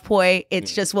personally love poi.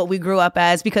 It's just what we grew up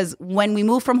as because when we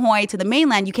moved from Hawaii to the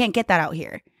mainland, you can't get that out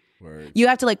here. Word. You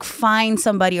have to like find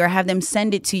somebody or have them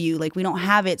send it to you. Like we don't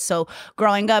have it. So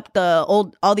growing up,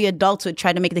 all the adults would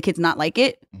try to make the kids not like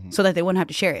it so that they wouldn't have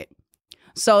to share it.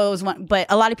 So it was one, but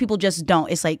a lot of people just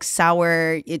don't. It's like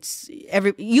sour. It's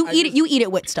you eat it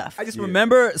with stuff. I just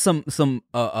remember some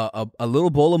a little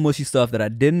bowl of mushy stuff that I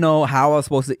didn't know how I was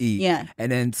supposed to eat. Yeah. And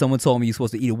then someone told me you're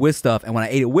supposed to eat it with stuff. And when I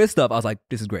ate it with stuff, I was like,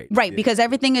 this is great. Right, because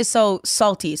everything is so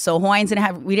salty. So Hawaiians didn't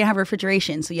have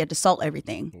refrigeration, so you had to salt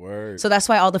everything. Word. So that's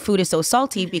why all the food is so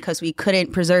salty because we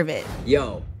couldn't preserve it.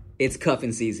 Yo, it's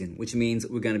cuffing season, which means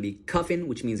we're gonna be cuffing,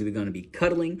 which means we're gonna be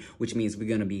cuddling, which means we're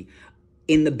gonna be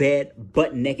in the bed,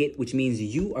 butt naked, which means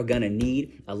you are gonna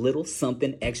need a little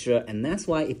something extra. And that's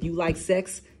why if you like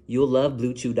sex, you'll love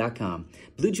BlueChew.com.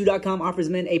 BlueChew.com offers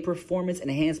men a performance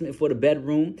enhancement for the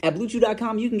bedroom. At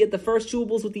BlueChew.com, you can get the first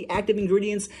chewables with the active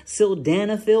ingredients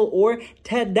Sildenafil or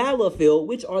Tadalafil,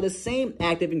 which are the same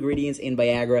active ingredients in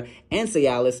Viagra and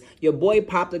Cialis. Your boy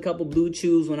popped a couple Blue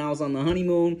Chews when I was on the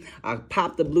honeymoon. I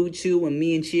popped the Blue Chew when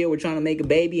me and Chia were trying to make a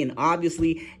baby, and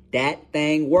obviously that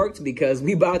thing worked because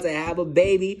we about to have a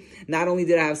baby. Not only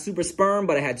did I have super sperm,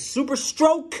 but I had super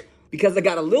stroke. Because I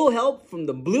got a little help from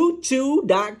the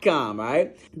BlueChew.com, all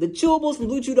right? The chewables from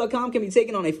BlueChew.com can be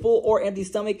taken on a full or empty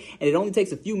stomach, and it only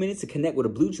takes a few minutes to connect with a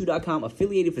BlueChew.com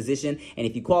affiliated physician, and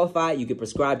if you qualify, you get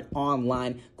prescribed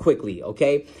online quickly,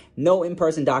 okay? No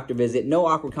in-person doctor visit, no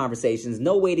awkward conversations,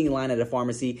 no waiting in line at a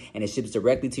pharmacy, and it ships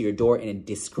directly to your door in a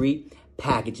discreet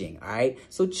packaging, all right?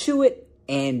 So chew it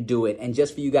and do it. And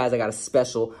just for you guys, I got a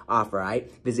special offer, all right?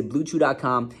 Visit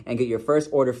BlueChew.com and get your first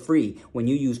order free when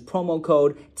you use promo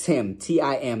code TIM,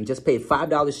 T-I-M. Just pay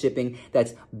 $5 shipping.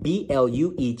 That's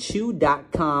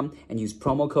BLUEChew.com and use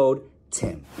promo code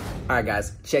TIM. All right,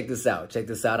 guys, check this out.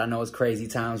 I know it's crazy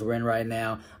times we're in right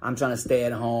now. I'm trying to stay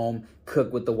at home,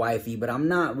 cook with the wifey, but I'm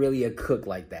not really a cook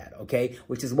like that, okay?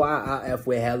 Which is why I F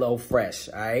with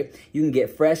HelloFresh, all right? You can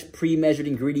get fresh, pre-measured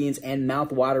ingredients and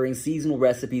mouth-watering seasonal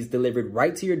recipes delivered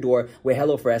right to your door with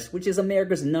HelloFresh, which is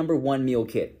America's #1 meal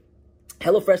kit.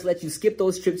 HelloFresh lets you skip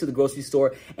those trips to the grocery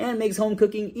store and makes home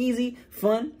cooking easy,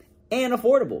 fun, and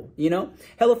affordable, you know?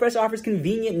 HelloFresh offers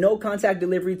convenient, no-contact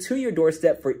delivery to your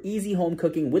doorstep for easy home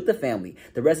cooking with the family.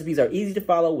 The recipes are easy to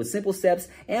follow with simple steps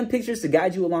and pictures to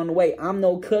guide you along the way. I'm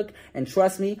no cook, and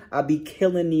trust me, I'll be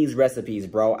killing these recipes,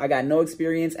 bro. I got no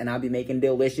experience, and I'll be making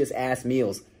delicious-ass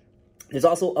meals. There's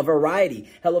also a variety.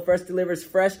 HelloFresh delivers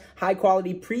fresh,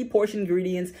 high-quality, pre-portioned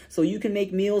ingredients so you can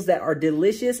make meals that are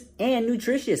delicious and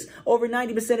nutritious. Over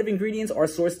 90% of ingredients are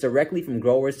sourced directly from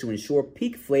growers to ensure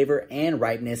peak flavor and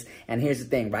ripeness. And here's the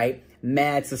thing, right?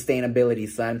 Mad sustainability,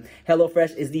 son.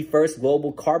 HelloFresh is the first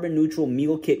global carbon-neutral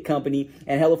meal kit company,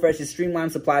 and HelloFresh's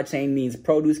streamlined supply chain means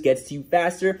produce gets to you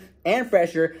faster and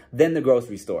fresher than the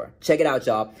grocery store. Check it out,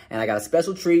 y'all. And I got a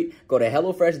special treat. Go to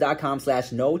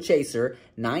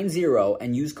HelloFresh.com/NoChaser90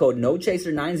 and use code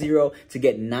NoChaser90 to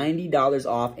get $90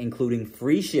 off, including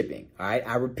free shipping. All right,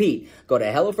 I repeat, go to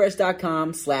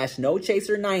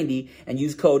HelloFresh.com/NoChaser90 and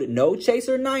use code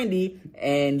NoChaser90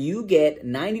 and you get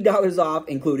 $90 off,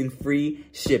 including free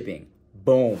shipping.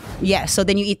 Boom. Yeah, so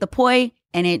then you eat the poi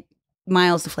and it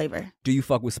miles the flavor. Do you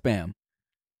fuck with spam?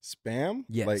 Spam?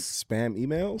 Yes. Like spam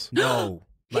emails? No.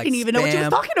 He didn't even know what you was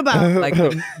talking about.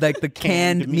 like the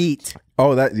canned meat.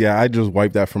 Oh, I just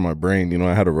wiped that from my brain. You know,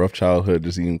 I had a rough childhood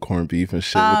just eating corned beef and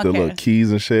shit with the Okay. little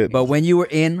keys and shit. But when you were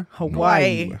in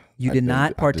Hawaii, Why? you I did didn't-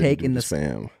 not partake I in didn't the do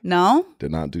spam. No? Did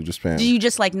not do the spam. Did you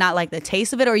just not like the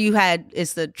taste of it, or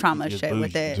it's the trauma Just shit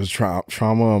with it? Just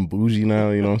trauma. I'm bougie now.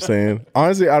 You know what I'm saying?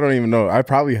 Honestly, I don't even know. I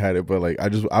probably had it, but like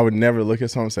I would never look at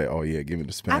someone and say, "Oh yeah, give me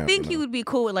the spam." I think you he know? would be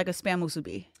cool with like a spam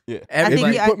musubi. Yeah. If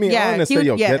Everybody, you put me yeah, on and he say, would-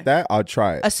 "Yo, yeah. get that," I'll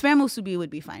try it. A spam musubi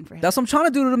would be fine for him. that's what I'm trying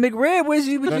to do to the McRib. Where's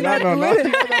you? No, you no, not no, with no.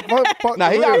 it? Nah,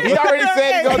 he already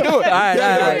said he's gonna do it. All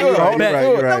right. You're Bet. right,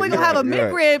 So you're we're gonna have a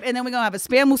McRib, and then we're gonna have a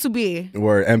spam musubi,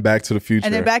 Word and Back to the Future,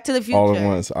 and then Back to the Future, all at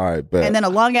once. All right, bet. and then a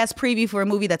long ass preview for a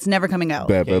movie that's never coming out.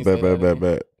 bet.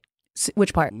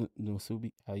 Which part?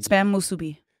 Musubi? How you Spam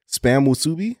musubi. Spam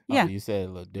musubi. Yeah. You said it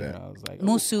a little different. I was like,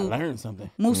 Musu. I learned something.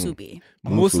 Musubi.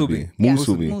 Musubi. Yeah.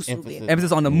 Musubi. Musubi.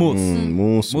 Emphasis on the moose.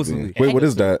 Musubi. Musubi. Wait, what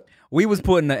is that? We was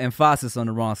putting the emphasis on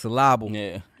the wrong syllable.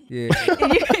 Yeah. Yeah.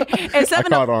 And I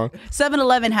caught on.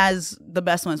 7-Eleven has the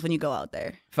best ones when you go out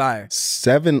there. Fire.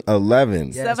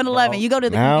 7-Eleven. Yes, 7-Eleven. bro. You go to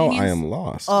the Now I convenience. am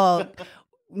lost.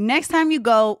 Next time you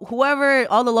go, whoever,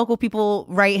 all the local people,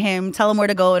 write him, tell him where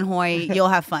to go in Hawaii. You'll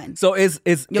have fun So it's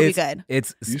You'll be good.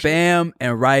 It's spam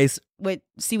and rice with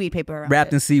seaweed paper around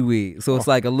wrapped it. in seaweed. So it's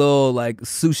like a little like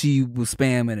sushi with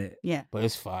spam in it. Yeah. But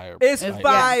it's fire. It's Like,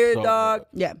 fire, so dog.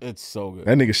 good. Yeah. It's so good.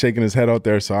 That nigga shaking his head out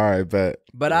there. So all right, bet.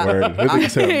 But Word. That nigga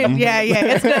said, Yeah,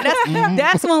 it's good.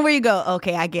 That's one where you go,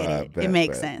 okay, I get it. bet, It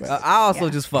makes bet, sense. bet. I also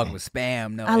just fuck with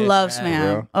spam. No, I love Yeah.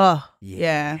 spam. Yeah. Oh,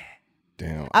 yeah.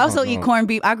 Damn. I also don't eat know. corned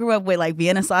beef. I grew up with like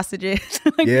Vienna sausages.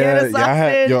 Like Yeah, Vienna I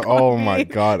had. Yo, sausage, oh corned my beef,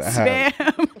 god, I had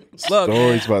spam. Look,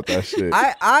 stories about that shit.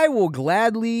 I will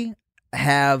gladly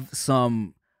have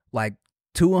some like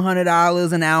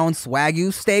 $200 an ounce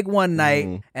Wagyu steak one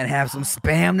night and have some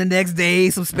spam the next day,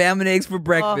 some spam and eggs for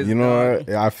breakfast. You know dog.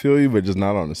 what? I feel you, but just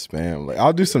not on the spam. Like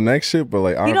I'll do some next shit, but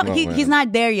like I don't know. He's man.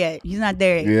 not there yet. He's not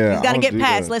there yet. Yeah, He's I got to don't get do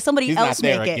past. that. Let somebody He's else not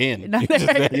there make again. it. Not He there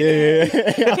just- again.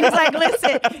 Yeah. He's like,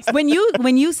 listen,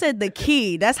 when you said the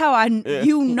key, that's how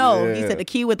you know. He Yeah. said the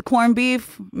key with corned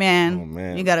beef, man. Oh,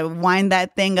 man. You gotta wind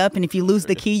that thing up, and if you lose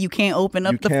the key, you can't open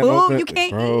up You the can't food. open You it.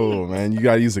 can't Bro, eat. man, you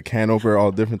gotta use a can opener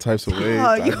all different types of ways.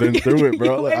 I've been through it,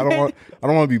 bro. Like, I don't want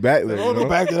to be back there. We'll You know? go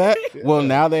back to that. Well,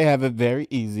 now they have it very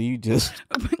easy. You just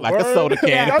like a soda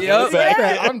can.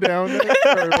 I'm down.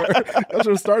 I should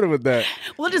have started with that.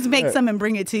 We'll just make some and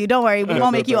bring it to you. Don't worry, we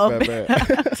won't make you open.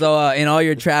 So in all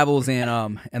your travels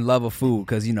and love of food,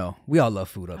 because we all love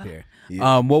food up here.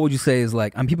 Yeah. What would you say is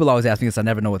like? People always ask me this. I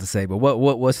never know what to say. But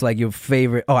what's like your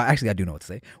favorite? Oh, actually, I do know what to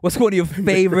say. What's one of your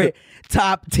favorite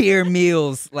top tier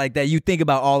meals like that you think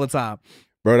about all the time?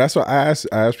 Bro, that's what I ask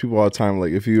people all the time.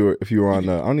 Like, if you were on,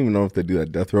 I don't even know if they do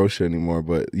that death row shit anymore.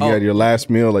 But you had your last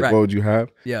meal. Like, right. what would you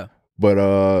have? Yeah.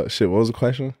 But shit, what was the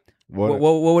question? What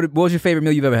was your favorite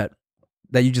meal you've ever had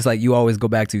that you just like you always go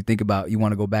back to, think about, you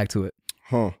want to go back to it?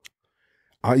 Huh?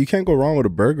 You can't go wrong with a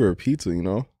burger or pizza.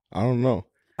 I don't know.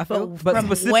 I felt, From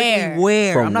specifically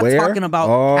where? From I'm not where? talking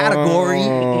about category.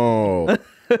 Oh,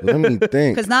 let me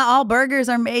think. Because not all burgers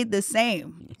are made the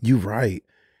same. You right.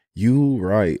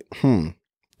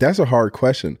 That's a hard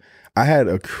question. I had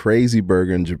a crazy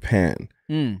burger in Japan.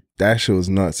 That shit was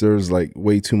nuts. There was like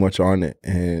way too much on it,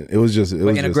 and it was just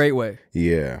a great way.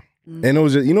 Yeah, and it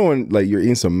was just when like you're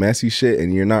eating some messy shit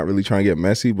and you're not really trying to get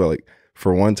messy, but like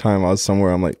for one time I was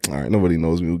somewhere, I'm like, all right, nobody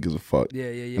knows me. Who gives a fuck? Yeah.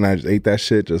 And I just ate that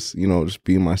shit, just just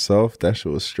being myself. That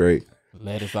shit was straight.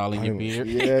 Lettuce all in your beard.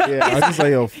 Yeah. I was just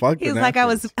like, yo, fuck. He was like, I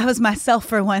was myself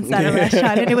for once at a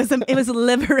restaurant, and it was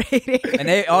liberating.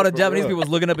 And all the Japanese people was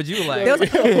looking up at you like,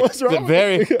 what's wrong? It's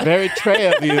very, very tray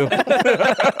of you.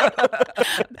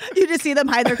 You just see them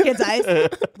hide their kids' eyes.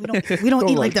 We don't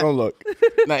eat like that. Don't look.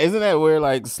 Now, isn't that where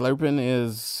like slurping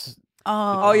is?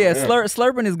 Oh yeah,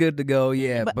 slurping is good to go.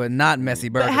 Yeah, but not messy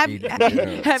burger. Have eating. you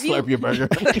Slurp your burger.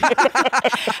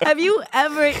 have you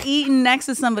ever eaten next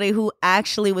to somebody who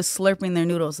actually was slurping their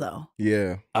noodles though?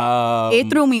 Yeah.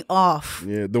 It threw me off.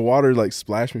 Yeah. The water like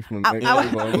splashed me from the neck.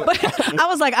 I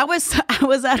was like, I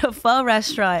was at a pho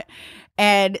restaurant,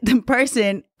 and the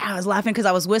person, I was laughing because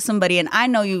I was with somebody, and I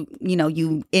know you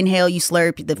inhale, you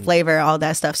slurp the flavor, all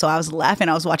that stuff. So I was laughing.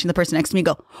 I was watching the person next to me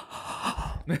go.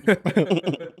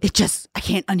 I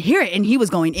can't unhear it, and he was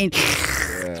going in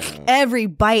every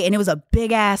bite, and it was a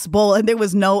big ass bowl, and there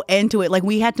was no end to it. Like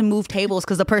we had to move tables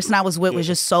because the person I was with was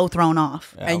just so thrown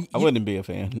off. And I wouldn't be a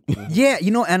fan. Yeah,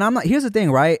 and I'm not. Here's the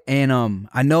thing, right? And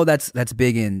I know that's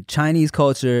big in Chinese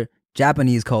culture,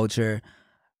 Japanese culture,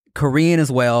 Korean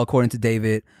as well, according to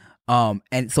David.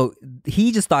 And so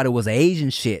he just thought it was Asian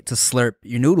shit to slurp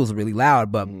your noodles really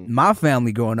loud, but my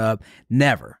family growing up,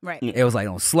 never. Right. It was like,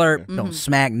 don't slurp, don't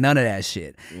smack, none of that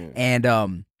shit.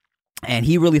 And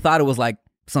he really thought it was like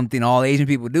something all Asian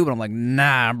people do, but I'm like,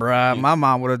 nah, bruh. My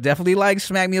mom would have definitely like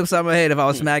smacked me upside my head if I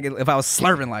was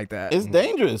slurping like that. It's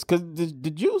dangerous because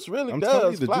the juice really I'm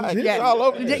telling does you, the fly. juice It's hits all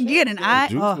over. You there. get an eye.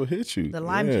 Juice Oh, will hit you. the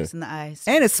lime Yeah. juice in the eyes.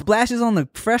 And it splashes on the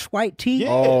fresh white tea. Yeah.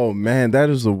 Oh man, that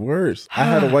is the worst. I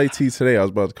had a white tea today. I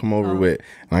was about to come over with,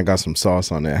 and I got some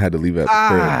sauce on it. I had to leave it at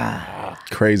the crib.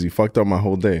 Crazy, fucked up my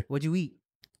whole day. What'd you eat?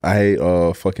 I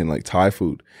ate fucking like Thai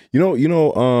food. Have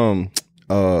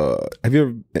you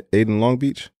ever ate in Long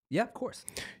Beach? Yeah, of course.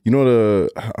 I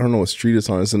don't know what street it's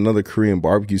on. It's another Korean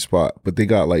barbecue spot, but they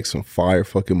got like some fire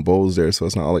fucking bowls there, so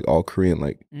it's not like all Korean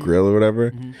like grill or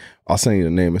whatever. I'll send you the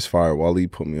name. It's fire. Wally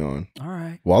put me on. All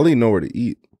right. Wally know where to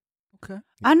eat. Okay.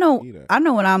 I know Eat it.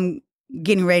 when I'm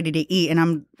getting ready to eat, and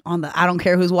I'm on the I don't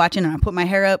care who's watching, and I put my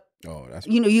hair up. Oh, that's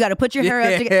You got to put your hair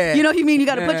up. Yeah. You know what you mean? You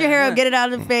got to put your hair up, get it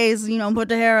out of the face. Put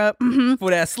the hair up.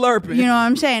 For that slurping. You know what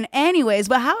I'm saying? Anyways,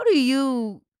 but how do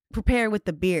you prepare with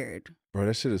the beard? bro.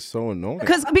 That shit is so annoying.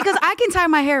 Because I can tie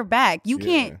my hair back. You Yeah.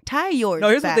 can't tie yours. No,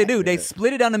 here's back. what they do. They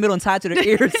split it down the middle and tie it to their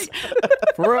ears.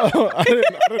 For real, I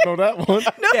didn't know that one.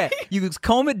 Yeah, you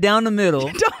comb it down the middle,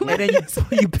 and then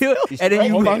you peel, and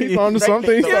then Hold on, he found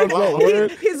something. Sounds like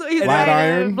word. He's Flat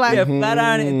iron? Black, yeah, flat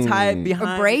iron and tie it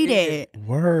behind. braid it.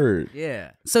 Word.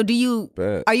 Yeah. So do you?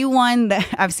 Bet. Are you one that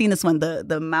I've seen this one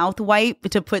the mouth wipe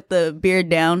to put the beard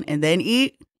down and then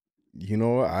eat, You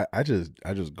know what? I just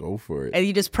go for it. and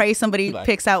you just pray somebody Like-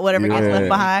 picks out whatever gets Yeah. left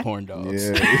behind? Corn dogs.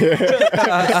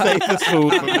 Yeah. Safest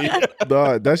food for me.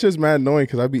 Dog, that's just mad annoying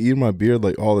because I be eating my beard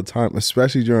like all the time,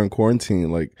 especially during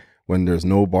quarantine. Like when there's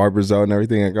no barbers out and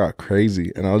everything, I got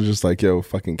crazy, and I was just like, "Yo,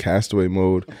 fucking castaway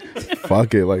mode,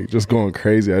 fuck it," like just going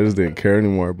crazy. I just didn't care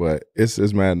anymore. But it's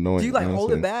mad annoying. Do you like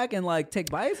hold it honestly. back and like take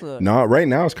bites? Or? No, right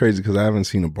now it's crazy because I haven't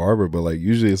seen a barber, but like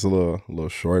usually it's a little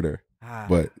shorter.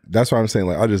 But that's why I'm saying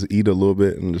like I'll just eat a little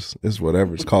bit and just it's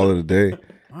whatever. Just call it a day.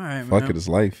 All right, Fuck man. it, it's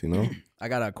life, you know. I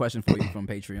got a question for you from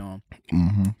Patreon.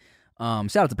 Mm-hmm.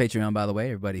 Shout out to Patreon, by the way,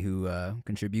 everybody who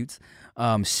contributes.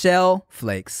 Shell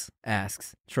Flakes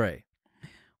asks, Trey,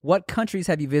 what countries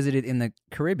have you visited in the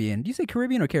Caribbean? Do you say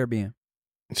Caribbean or Caribbean?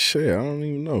 Shit, I don't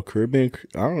even know. Caribbean.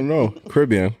 I don't know.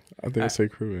 Caribbean. I think I say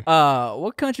Caribbean.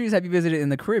 What countries have you visited in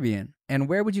the Caribbean, and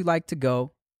where would you like to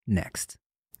go next?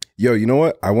 Yo, you know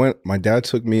what? My dad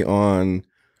took me on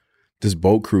this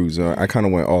boat cruise. I kind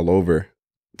of went all over,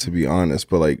 to be honest.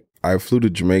 But like, I flew to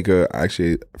Jamaica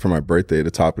actually for my birthday at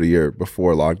the top of the year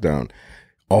before lockdown.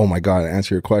 Oh my God! To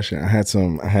answer your question, I had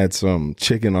some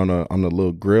chicken on a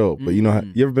little grill. But you know,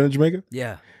 you ever been to Jamaica?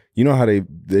 Yeah. You know how they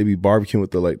be barbecuing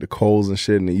with the coals and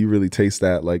shit, and you really taste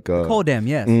that Cold them,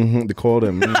 yes. The cold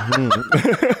them,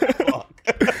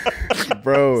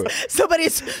 bro.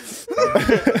 Somebody's so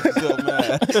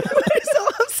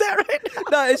upset right now.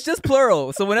 No, it's just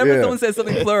plural. So whenever Yeah. someone says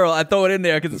something plural, I throw it in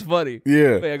there because it's funny.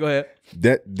 Yeah. But yeah, go ahead.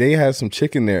 That they had some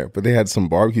chicken there, but they had some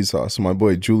barbecue sauce. So my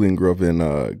boy Julian grew up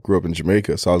in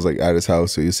Jamaica, so I was like at his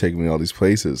house. So he was taking me all these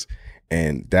places,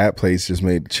 and that place just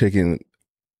made chicken.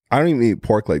 I don't even eat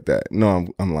pork like that. No,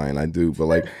 I'm lying. I do, but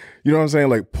like, you know what I'm saying?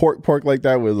 Like pork like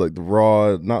that with like the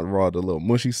raw, not raw, the little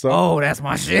mushy stuff. Oh, that's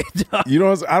my shit. Talk You know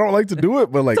what I'm saying? I don't like to do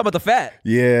it, but like, about the fat.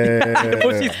 yeah.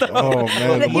 Mushy stuff. Oh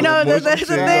man, You know, mushy that's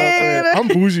the shit. thing. I'm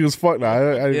bougie as fuck now. I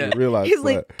didn't Yeah. even realize. He's but-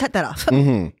 like, cut that off.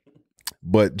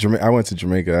 But I went to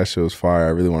Jamaica. That shit was fire. I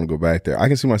really want to go back there. I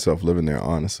can see myself living there,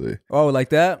 honestly. Oh, like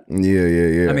that?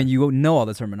 Yeah. I mean, you know all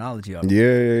the terminology of it.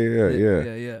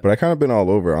 Yeah. But I kind of been all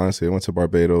over, honestly. I went to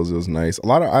Barbados. It was nice. A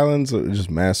lot of islands are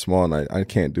just mad small, and I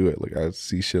can't do it. Like, I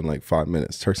see shit in like 5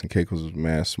 minutes. Turks and Caicos was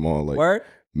mad small. Like, Word?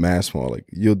 mad small. Like,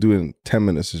 you'll do it in 10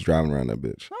 minutes just driving around that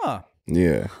bitch. Huh.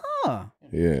 Yeah. Huh.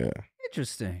 Yeah.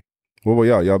 Interesting. What about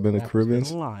y'all? Y'all been to the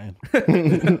Caribbeans? Lying. What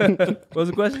was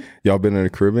the question? Y'all been in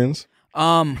the Caribbeans?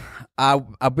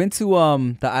 I've been to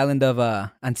the island of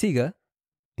Antigua.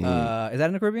 Is that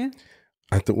in the Caribbean?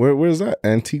 Where is that?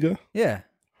 Antigua? Yeah.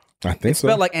 I think It's so.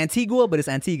 spelled like Antigua, but it's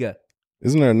Antigua.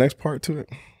 Isn't there a next part to it?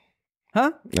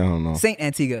 Huh? I don't know. Saint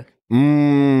Antigua.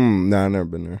 Nah, I've never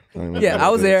been there. Yeah, I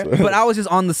was there, but I was just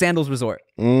on the Sandals Resort.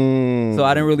 So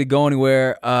I didn't really go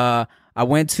anywhere. I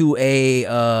went to a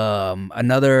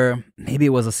another, maybe it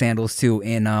was a Sandals too,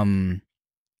 in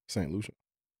St. Lucia.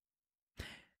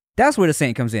 that's where the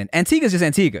Saint comes in. Antigua's just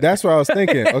Antigua. That's what I was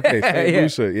thinking. Okay, St. Yeah.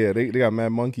 Lucia. Yeah, they got mad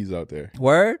monkeys out there.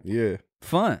 Word? Yeah,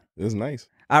 Fun. it's nice.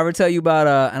 I ever tell you about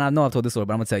and I know I've told this story,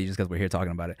 but I'm gonna tell you just because we're here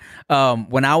talking about it.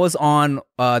 When I was on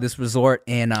this resort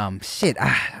in I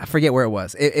forget where it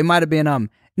was. It might have been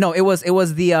no, it was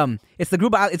the it's the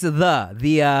group it's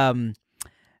the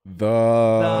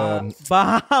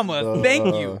Bahamas.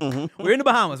 Thank you. We're in the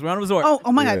Bahamas. We're on a resort.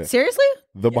 Oh my Yeah. God. Seriously?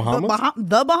 The Bahamas.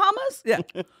 The Bahamas? Yeah.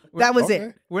 That was Okay.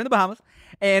 it. We're in the Bahamas.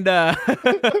 And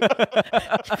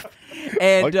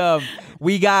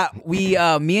we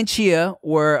me and Chia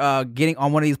were getting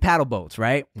on one of these paddle boats,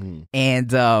 right? And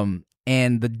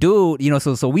the dude,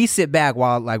 so we sit back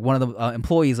while like one of the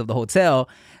employees of the hotel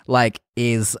like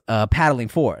is paddling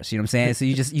for us. You know what I'm saying? So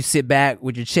you sit back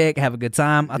with your chick, have a good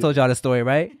time. I told y'all this story,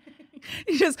 right?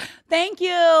 He just, thank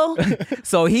you.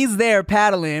 So he's there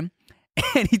paddling,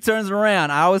 and he turns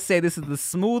around. I always say this is the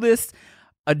smoothest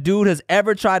a dude has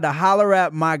ever tried to holler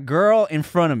at my girl in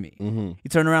front of me. He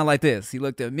turned around like this. He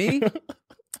looked at me.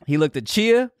 He looked at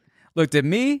Chia. Looked at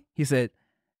me. He said,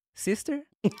 "Sister."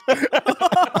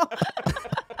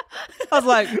 I was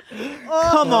like,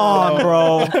 "Come on,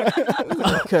 bro."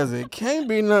 Because it can't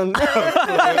be nothing else.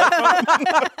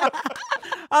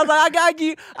 I was like, I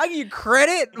give you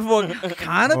credit for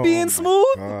kind of being my smooth,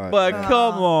 God, but man.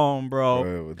 come on, bro.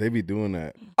 Bro, they be doing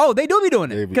that. Oh, they do be doing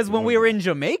They it. be Because when doing we were it. in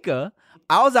Jamaica,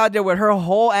 I was out there with her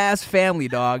whole ass family,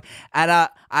 dog, and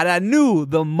I knew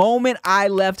the moment I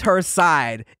left her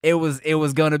side, it was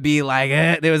gonna be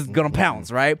like they was gonna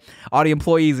pounce, right? All the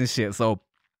employees and shit. So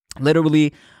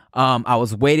literally, I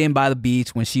was waiting by the beach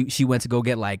when she went to go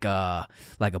get like a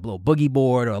little boogie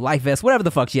board or a life vest, whatever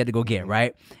the fuck she had to go get,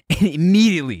 right? And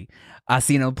immediately I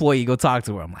seen an employee go talk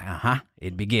to her. I'm like,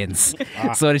 it begins.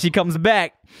 So then she comes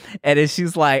back, and then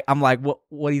she's like, I'm like,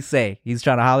 what'd he say? He's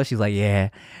trying to holler. She's like, yeah.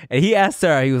 And he asked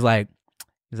her, he was like,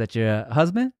 is that your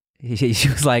husband? She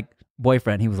was like,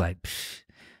 boyfriend. He was like, psh,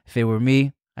 if it were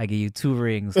me, I give you 2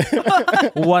 rings.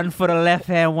 One for the left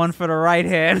hand, one for the right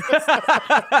hand.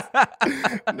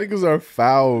 Niggas are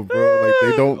foul, bro. Like,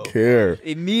 they don't care.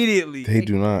 Immediately. They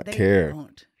do not care.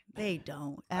 They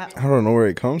don't. I don't know where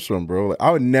it comes from, bro. Like, I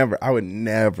would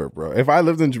never, bro. If I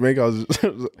lived in Jamaica, I was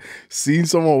just seeing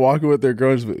someone walking with their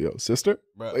girl and just be, yo, sister?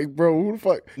 Bro. Like, bro, who the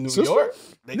fuck? New sister? York?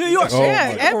 New York. Oh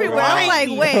Yeah, my everywhere. I'm like,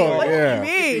 God. wait, Oh, what yeah. do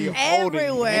you mean? Holding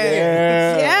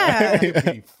Everywhere.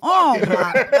 Yeah. Oh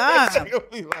my God.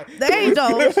 They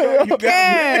don't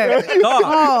care.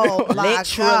 Oh my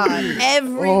God.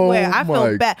 Everywhere. Oh I feel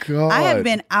my bad. I have God.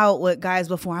 been out with guys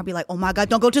before. I'll be like, oh my God,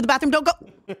 don't go to the bathroom. Don't go.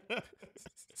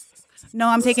 No,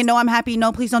 I'm taking. No, I'm happy.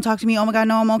 No, please don't talk to me. Oh my God,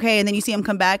 no, I'm okay. And then you see them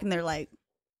come back and they're like,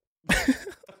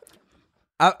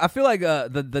 I feel like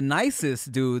the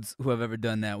nicest dudes who have ever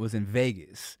done that was in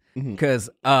Vegas because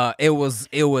it was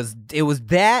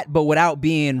that, but without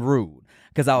being rude.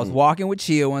 Because I was walking with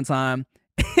Chia one time,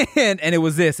 and it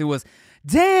was this. It was,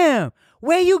 damn,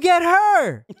 where you get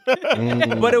her?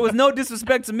 But it was no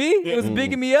disrespect to me. It was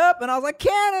bigging me up, and I was like,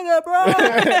 Canada, bro.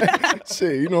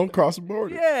 Shit, cross the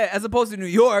border. Yeah, as opposed to New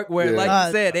York, where, like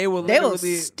you said, they will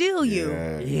steal you.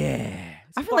 Yeah.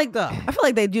 I feel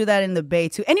like they do that in the Bay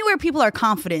too. Anywhere people are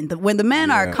confident, when the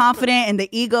men are confident and the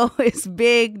ego is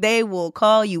big, they will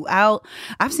call you out.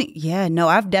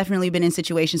 I've definitely been in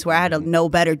situations where I had to know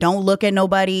better. Don't look at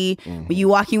nobody when you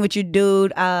walking with your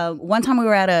dude. One time we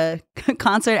were at a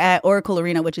concert at Oracle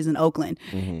Arena, which is in Oakland,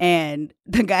 and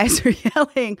the guys were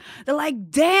yelling. They're like,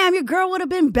 "Damn, your girl would have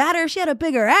been better. She had a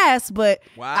bigger ass, but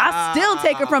I still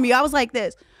take her from you." I was like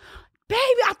this.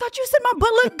 Baby, I thought you said my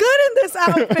butt looked good in this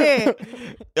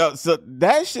outfit. Yo, so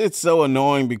that shit's so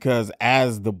annoying because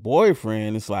as the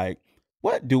boyfriend, it's like,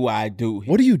 what do I do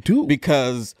here? What do you do?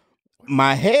 Because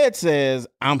my head says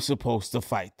I'm supposed to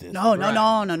fight this.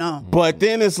 No. But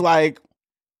then it's like,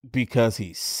 because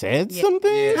he said something?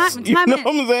 Yeah. You know what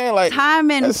I'm saying? Like, time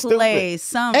and that's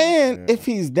place. And if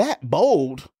he's that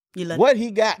bold, what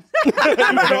he got? You know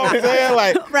what I'm saying?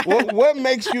 Like, Right. what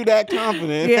makes you that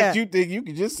confident that you think you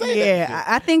can just say that? Yeah,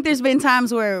 I think there's been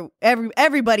times where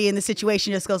everybody in the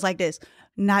situation just goes like this.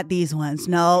 Not these ones.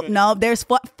 No. There's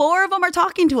four of them are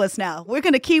talking to us now. We're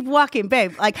gonna keep walking,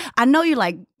 babe. Like, I know you're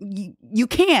like you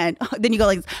can. Then you go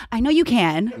like, I know you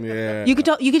can. Yeah. You could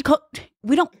talk. You could call.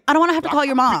 I don't want to have to call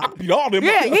your mom. Beat all them.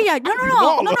 Yeah.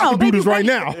 No, do baby, this right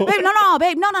now. babe. No,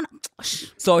 babe. No.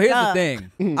 So here's the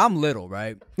thing. I'm little,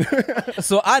 right?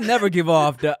 So I never give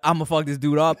off the I'm gonna fuck this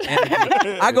dude up. And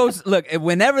I go, look,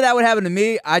 whenever that would happen to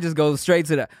me, I just go straight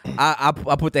to I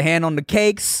put the hand on the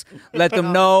cakes, let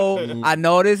them know I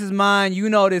know this is mine. You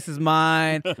know this is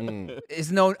mine.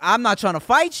 I'm not trying to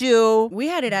fight you. We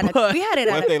had it at What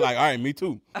if they like, all right, me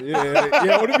too.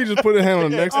 Yeah. What if you just put a hand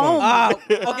on the next one?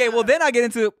 Okay, well then I get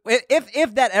into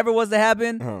if that ever was to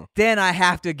happen, then I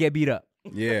have to get beat up.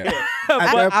 Yeah.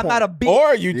 But I'm not a beat.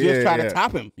 Or you just try to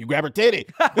top him. You grab her titty.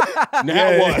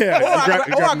 Now what?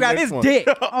 Or I grab his dick.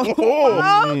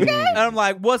 And I'm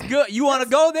like, what's good? You want to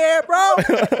go there, bro?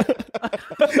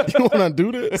 You want to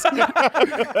do this?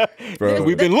 Bro.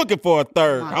 We've been looking for a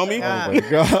third, homie. Oh my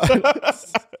God.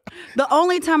 The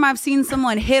only time I've seen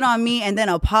someone hit on me and then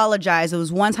apologize, it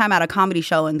was one time at a comedy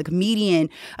show, and the comedian,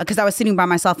 because I was sitting by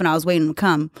myself and I was waiting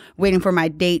for my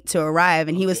date to arrive,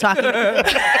 and he was talking.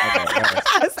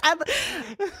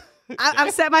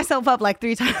 I've set myself up like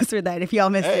 3 times for that. If y'all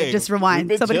missed it, just rewind.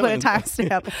 Somebody put a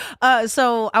timestamp.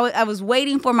 So I was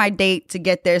waiting for my date to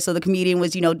get there. So the comedian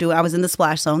was, I was in the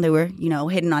splash zone. They were,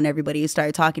 hitting on everybody. He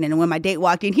started talking. And when my date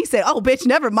walked in, he said, "Oh, bitch,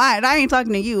 never mind. I ain't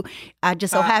talking to you." I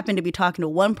just so happened to be talking to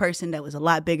one person that was a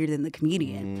lot bigger than the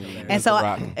comedian. And so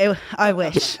I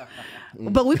wish.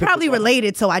 But we probably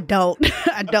related, so I don't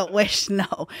wish,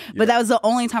 no. But that was the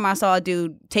only time I saw a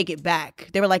dude take it back.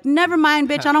 They were like, "Never mind,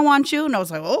 bitch, I don't want you." And I was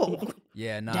like, "Oh,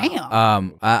 yeah, no.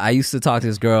 Damn." I used to talk to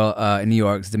this girl in New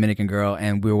York, this Dominican girl,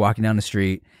 and we were walking down the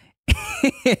street,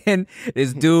 and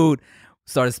this dude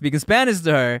started speaking Spanish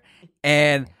to her,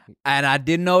 and I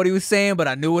didn't know what he was saying, but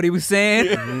I knew what he was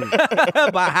saying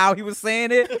by how he was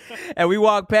saying it. And we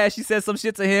walked past. She said some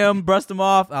shit to him, brushed him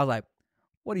off. I was like,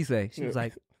 "What'd he say?" She was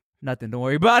like, "Nothing, don't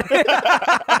worry about it."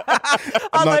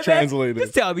 I'm not translating.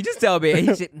 Just tell me.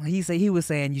 And he was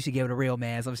saying you should give it a real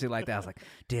man, some shit like that. I was like,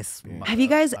 this. Have you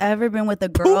guys ever been with a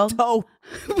girl?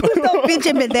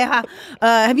 Pinche pendeja.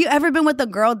 Have you ever been with a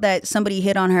girl that somebody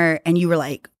hit on her and you were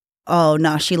like, "Oh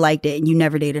no, she liked it," and you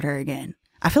never dated her again?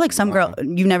 I feel like some girl,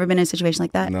 you've never been in a situation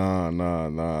like that?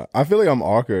 Nah. I feel like I'm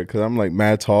awkward because I'm like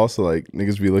mad tall, so like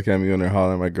niggas be looking at me when they're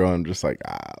hollering at my girl, and I'm just like,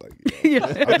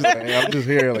 I'm just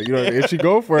here, like, if she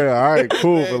go for it, all right,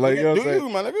 cool, but like, what I'm saying?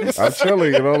 I'm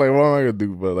chilling, like, what am I gonna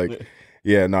do? But like,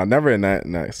 never in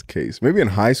that case. Maybe in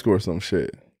high school or some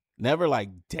shit. Never like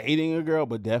dating a girl,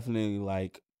 but definitely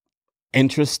like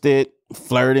interested,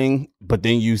 flirting, but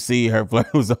then you see her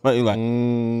flirt with somebody like,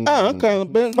 "Oh, okay,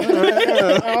 I'm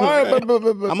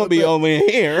gonna be over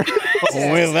here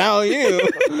without you."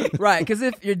 Right, because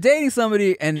if you're dating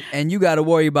somebody and you got to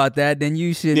worry about that, then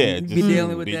you should be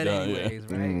dealing with that anyways,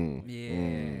 right?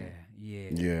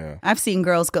 Yeah. I've seen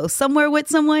girls go somewhere with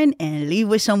someone and leave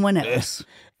with someone else.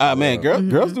 Man,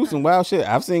 girls do some wild shit.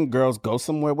 I've seen girls go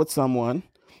somewhere with someone,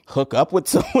 hook up with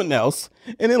someone else,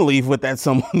 and then leave with that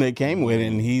someone they came with,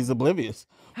 and he's oblivious.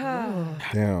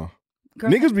 Damn.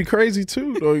 Niggas be crazy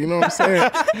too, though. You know what I'm saying?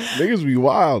 Niggas be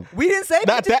wild. We didn't say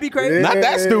Not bitches that- be crazy. Not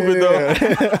that stupid, though.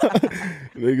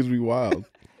 Niggas be wild.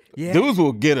 Yeah. Dudes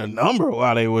will get a number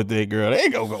while they with their girl. They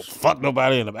ain't gonna go fuck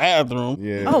nobody in the bathroom.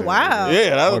 Yeah. Oh, wow.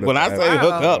 Yeah, that's, Or the when I say bathroom.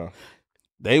 hook up,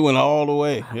 they went all the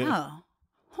way. Yeah.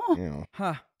 Oh. You know,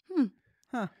 Huh.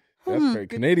 that's crazy.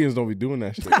 Canadians don't be doing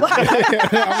that shit.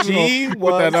 I'm She gonna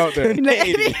put that out there.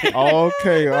 Canadian.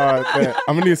 Okay, all right. Bet.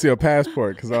 I'm gonna need to see a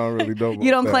passport because I don't really know.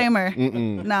 You don't about claim that. her.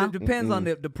 Mm-mm. No. It depends on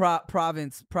the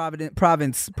province.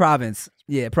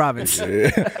 Yeah, province.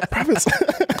 Yeah. Province.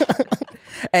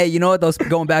 Hey, you know what? Those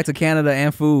going back to Canada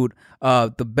and food. One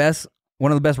of the best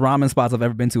ramen spots I've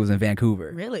ever been to was in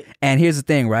Vancouver. Really? And here's the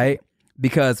thing, right?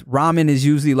 Because ramen is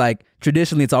usually like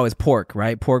traditionally it's always pork,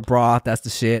 right? Pork broth, that's the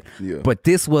shit. Yeah. But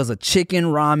this was a chicken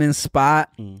ramen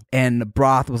spot, and the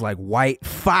broth was like white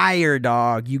fire,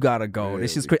 dog. You gotta go.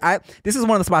 This is crazy. This is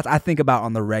one of the spots I think about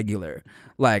on the regular.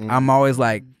 Like I'm always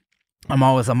just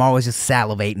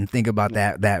salivating think about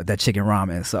that chicken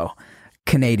ramen. So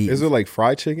Canadian. Is it like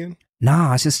fried chicken?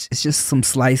 Nah, it's just some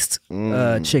sliced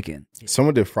chicken.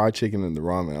 Someone did fried chicken in the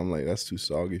ramen. I'm like, that's too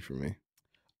soggy for me.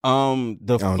 The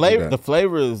don't do flavor, that. the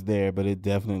flavor is there, but it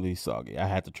definitely soggy. I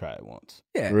had to try it once.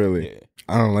 Yeah. Really? Yeah.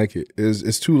 I don't like it.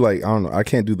 It's too like, I don't know. I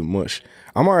can't do the mush.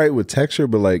 I'm all right with texture,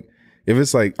 but like if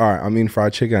it's like, all right, I'm eating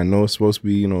fried chicken. I know it's supposed to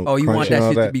be, Oh, you crunchy want and that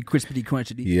all shit to be crispy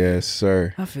crunchy. Yes,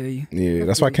 sir. I feel you. Yeah,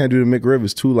 that's why I can't do the McRib.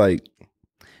 It's too like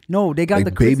No, they got Like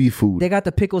the baby food. They got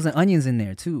the pickles and onions in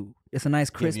there too. It's a nice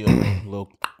Give crisp. you a little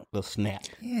snap.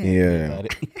 yeah. Got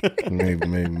it.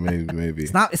 maybe.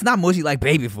 It's not mushy like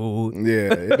baby food.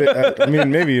 Yeah, I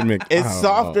mean, maybe it make. I It's don't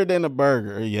softer know. than a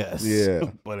burger, yes. Yeah.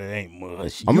 But it ain't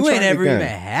mushy. I'm You gonna ain't try it ever again. even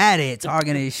had it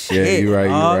talking this Yeah, shit. you're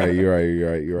dog.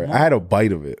 right. I had a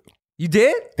bite of it You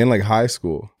did? in like high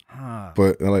school. Huh.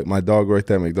 But like my dog worked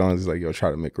at McDonald's. He's like, "Yo,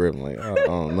 try to McRib." I'm like, I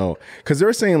don't know, because they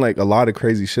were saying like a lot of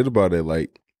crazy shit about it,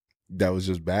 like that was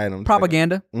just bad. I'm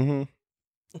Propaganda. Mm-hmm.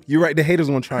 You're right. The haters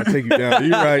gonna try to take you down.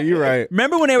 You're right.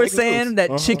 Remember when they were Fake saying news.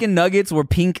 that chicken nuggets were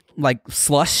pink like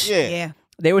slush? Yeah. Yeah.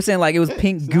 They were saying like it was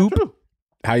pink goop.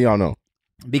 How y'all know?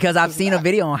 Because I've seen a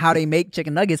video on how they make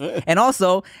chicken nuggets, and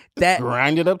also that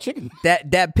Grinded up chicken.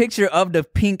 that picture of the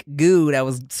pink goo that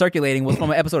was circulating was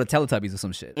from an episode of Teletubbies or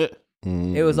some shit.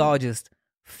 It was all just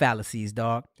fallacies,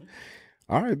 dog.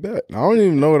 All right, bet. I don't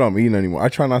even know what I'm eating anymore. I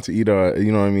try not to eat,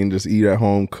 you know what I mean, just eat at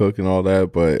home, cook and all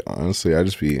that. But honestly, I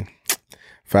just be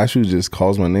fast food just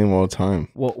calls my name all the time.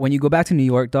 Well, when you go back to New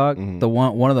York, dog, the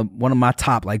one of my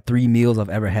top like 3 meals I've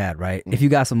ever had. Right, if you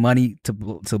got some money to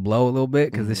blow a little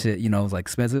bit, because this shit is like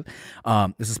expensive.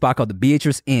 There's a spot called the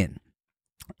Beatrice Inn,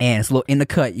 and it's a little in the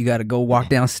cut. You got to go walk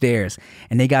downstairs,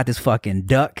 and they got this fucking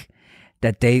duck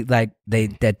that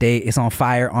it's on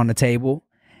fire on the table.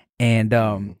 And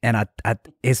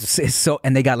it's so,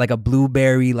 and they got like a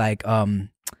blueberry like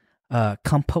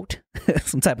compote,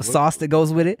 some type of sauce that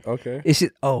goes with it. Okay. It's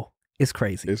just it's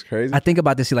crazy. It's crazy. I think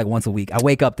about this shit like once a week. I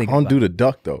wake up I thinking don't about do the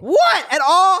duck though. what at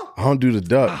all. I don't do the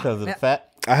duck. Because of the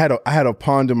fat. I had a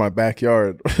pond in my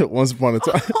backyard once upon a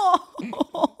time.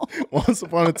 Once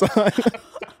upon a time.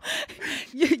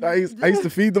 I used to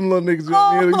feed them little niggas. You know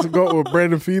what I mean? I used to go out with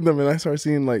Brandon, feed them, and I started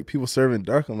seeing like people serving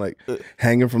duck. I'm like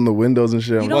hanging from the windows and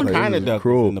shit. I'm What like, kind this of is duck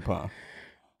cruel. was in the pond?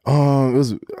 It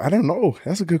was. I don't know.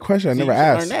 That's a good question. I never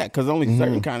asked. Because only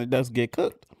certain kind of ducks get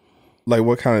cooked. Like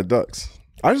what kind of ducks?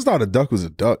 I just thought a duck was a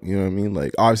duck. You know what I mean?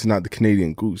 Like obviously not the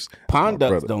Canadian goose. Pond My ducks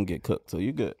brother. don't get cooked, so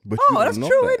you good. But Oh, you don't that's know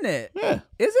true, that. isn't it? Yeah.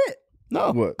 Is it?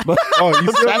 No. What? Oh,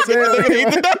 you see what I'm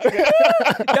saying?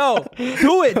 Yo,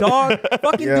 do it, dog.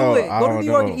 Fucking Yo, do it. I Go to don't New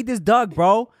York know. and eat this duck,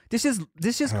 bro. This is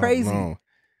crazy. No,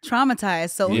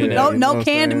 Traumatized. So Yeah. You know no what I'm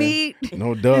canned saying? meat.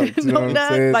 no ducks. You know what I'm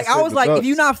ducks. saying? Like I Just was the like, if ducks.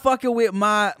 you're not fucking with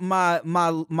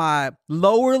my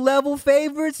lower level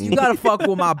favorites, you gotta fuck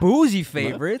with my bougie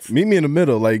favorites. meet me in the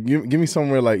middle. Like give me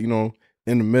somewhere like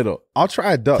in the middle. I'll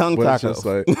try a duck, Tongue but it's tacos. just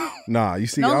like nah. You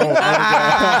see, No.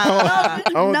 I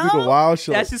don't do the No. wild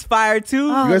shit. That's just fire too.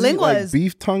 Oh, you guys eat like linguas.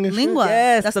 beef tongue and Lingua. shit?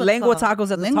 Yes, That's the what it's lengua called.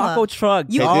 tacos at the Lingua. taco truck.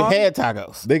 You- They dog. did head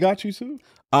tacos. They got you too.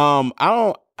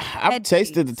 I've Head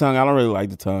tasted cheese. the tongue. I don't really like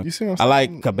the tongue. You see what I I'm like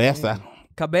saying? cabeza. That's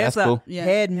Cabeza cool. Yeah.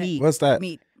 head meat. What's that?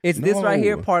 Meat. It's this right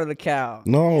here, No. part of the cow.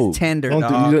 No, It's tender, Don't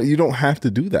dog. you don't have to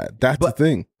do that. That's the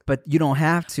thing, But you don't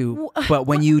have to. But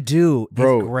when you do,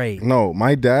 bro. it's great. No,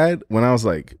 my dad when I was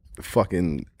like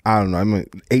fucking I don't know. I'm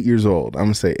 8 years old. I'm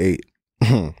gonna say 8.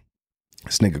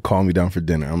 This nigga called me down for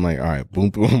dinner. I'm like, all right, boom,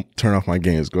 boom, turn off my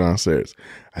games, go downstairs.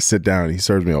 I sit down and he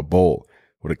serves me a bowl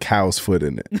with a cow's foot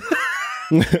in it.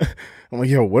 I'm like,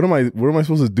 yo, what am I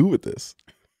supposed to do with this?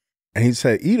 And he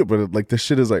said, eat it, but like this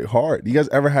shit is like hard. You guys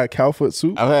ever had cow foot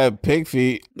soup? I've had pig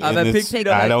feet. I've and had pig it's- feet.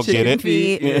 I don't get chicken it.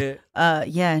 feet. Yeah.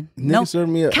 Yeah. Nigga No.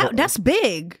 served me Cow, that's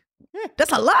big.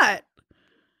 That's a lot.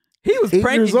 He was 8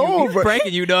 pranking years you. old, He was bro.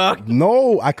 pranking you, dog.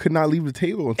 No, I could not leave the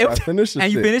table until I finished this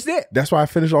And you shit. finished it? That's why I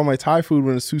finished all my Thai food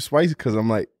when it's too spicy because I'm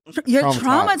like, You're Traumatized.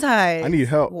 traumatized. I need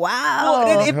help. Wow.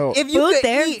 Well, then help. if you Food could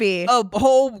therapy. eat a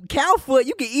whole cow foot,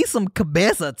 you could eat some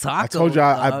cabeza tacos. I told you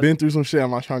I've dog. been through some shit. I'm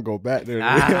not trying to go back there.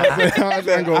 Ah. I'm not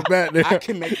trying to go back there. I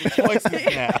can make the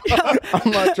choices now.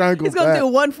 I'm not trying to go He's gonna back. do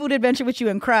one food adventure with you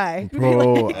and cry.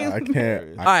 Bro, I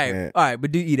can't. All right,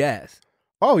 but do you eat ass?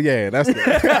 Oh yeah, that's good.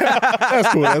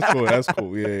 That's cool. That's cool. That's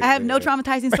cool. Yeah. I have no yeah.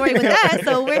 traumatizing story with that,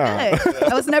 so we're Nah. good.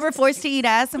 I was never forced to eat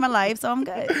ass in my life, so I'm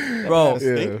good. Bro,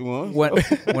 Stinky ones.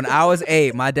 when I was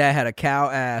 8, my dad had a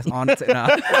cow ass on the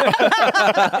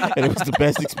And it was the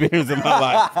best experience of my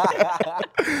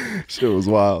life. Shit was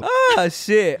wild. Ah,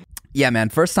 shit. Yeah, man.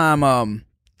 First time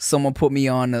someone put me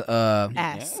on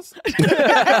Ass.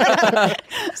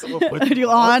 Someone put You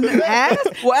on ass?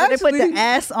 Well, Did they put actually- the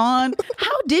ass on?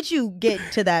 How did you get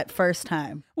to that first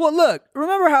time? Well, look,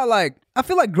 remember how like I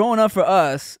feel like growing up for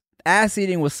us, ass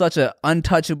eating was such a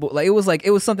untouchable. Like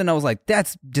it was something I was like,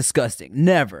 that's disgusting.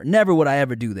 Never would I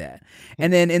ever do that.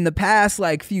 And then in the past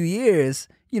like few years,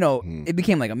 you know, it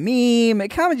became like a meme. It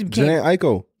kind of just became Janae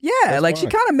Aiko. yeah, like she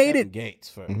why. kind of made Kevin it. Gates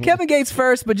first. Kevin Gates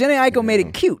first, but Jenny Aiko made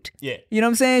it cute. Yeah. You know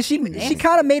what I'm saying? She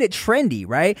kind of made it trendy,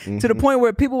 right? To the point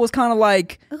where people was kind of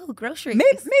like, Oh, groceries. maybe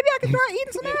I could try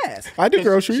eating some ass. I do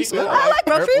groceries. I like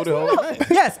groceries.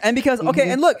 Yes, and because okay,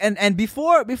 and look, and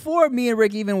before me and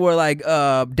Rick even were like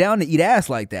down to eat ass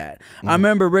like that, I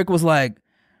remember Rick was like,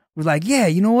 yeah,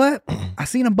 you know what? I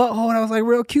seen a butthole and I was like,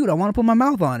 real cute. I want to put my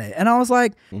mouth on it, and I was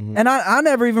like, and I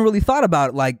never even really thought about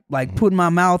it, like putting my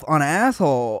mouth on an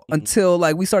asshole until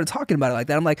like we started talking about it like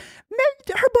that. I'm like,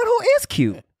 man, her butthole is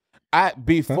cute.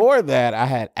 Before that, I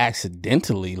had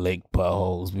accidentally licked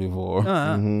buttholes before.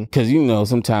 Uh-huh. Because, you know,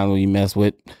 sometimes when you mess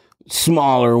with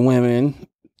smaller women,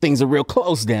 things are real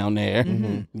close down there.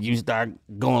 You start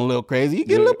going a little crazy, you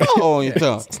get a little butthole on your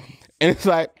tongue. And it's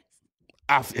like,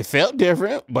 it felt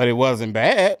different, but it wasn't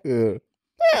bad. Yeah.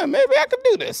 Yeah, maybe I could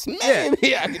do this.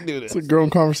 Maybe I could do this. It's a grown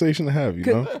conversation to have, you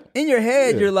know? In your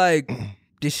head, you're like,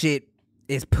 this shit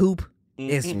is poop,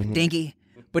 it's stinky.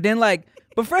 But then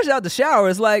but fresh out the shower,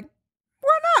 it's like,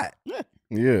 why not?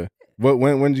 Yeah. But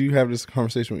when do you have this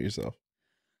conversation with yourself?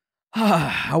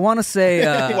 I want to say,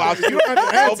 While you were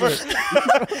over.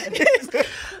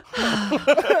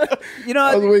 you know,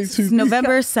 I was waiting too. It's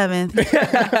November 7th,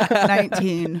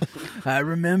 19. I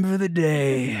remember the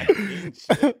day,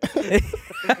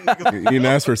 You didn't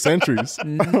ask for centuries.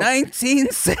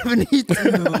 1972.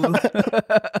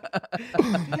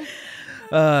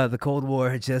 The Cold War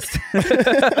had just.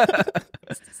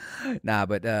 Nah,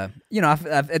 but you know,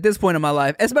 at this point in my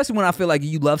life, especially when I feel like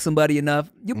you love somebody enough,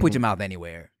 you put your mouth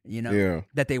anywhere, you know, Yeah.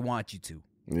 that they want you to.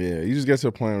 Yeah. You just get to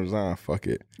a point where it's like, fuck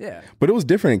it. Yeah. But it was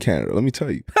different in Canada. Let me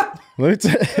tell you. Let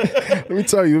me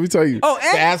tell you. Oh, The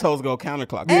and assholes go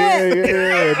counterclockwise.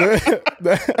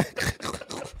 Yeah.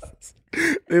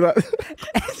 They like,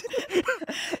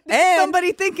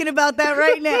 Somebody thinking about that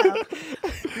right now.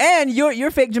 and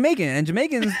you're fake Jamaican, and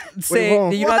Jamaicans say wait,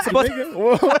 that you're not supposed to.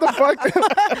 what the fuck?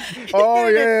 Oh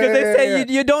yeah. Because they say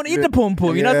you don't eat the pum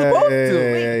pum. You're not supposed to.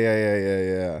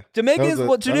 Yeah. Jamaicans, That was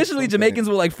well, that traditionally was something. Jamaicans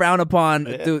will like frown upon.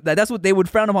 That's what they would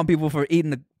frown upon people for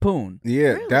eating the poon.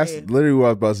 Yeah, that's literally what I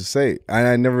was about to say. And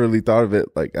I never really thought of it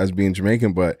like as being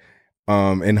Jamaican, but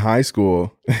in high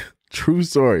school, true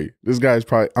story. This guy's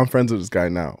I'm friends with this guy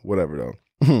now. Whatever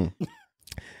though.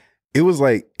 It was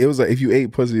like if you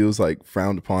ate pussy, it was like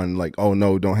frowned upon, like, oh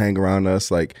no, don't hang around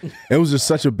us. Like it was just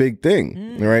such a big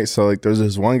thing. Right. So like there's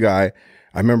this one guy,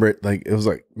 I remember it was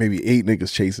like maybe 8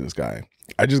 niggas chasing this guy.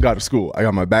 I just got to school. I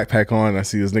got my backpack on and I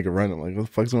see this nigga running. I'm like, what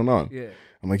the fuck's going on? Yeah.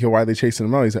 I'm like, yo, why are they chasing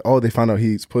him out? He's like, oh, they found out he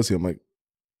eats pussy. I'm like,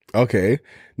 okay.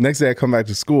 Next day I come back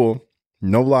to school,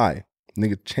 no lie,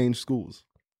 nigga changed schools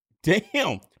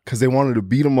Damn. because they wanted to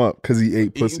beat him up because he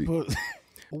ate pussy.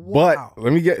 But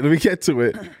let me get to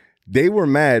it. They were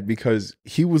mad because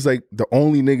he was like the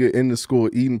only nigga in the school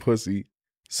eating pussy.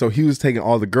 So he was taking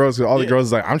all the girls. So all the girls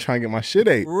was like, I'm trying to get my shit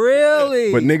ate.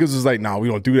 Really? But niggas was like, nah, we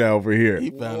don't do that over here. He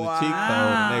found the cheat code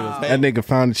and they was That nigga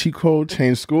found the cheat code,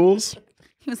 changed schools.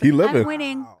 He was He like, living. I'm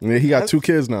winning. Yeah, he got 2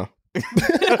 kids now.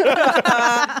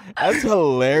 That's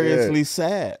hilariously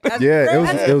sad. Yeah,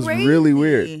 it was crazy. really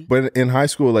weird. But in high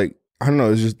school, like, I don't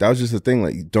know, that was just the thing.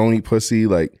 Like, don't eat pussy.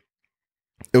 Like,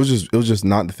 It was just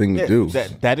not the thing to do.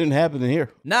 That didn't happen in here.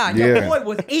 Nah, your Yeah. boy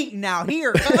was eating out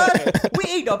here, cuz. We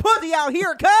eat the pussy out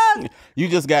here, cuz. You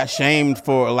just got shamed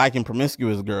for liking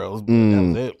promiscuous girls. That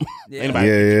was it. Anybody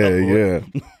Yeah, pick it up, boy. yeah.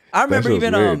 I remember shit was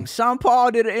even weird. Sean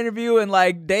Paul did an interview and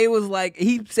like they was like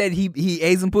he said he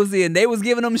ate some pussy and they was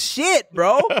giving him shit,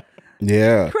 bro.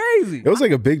 Yeah. Crazy. It was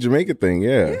like a big Jamaica thing,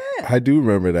 yeah. I do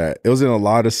remember that. It was in a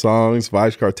lot of songs,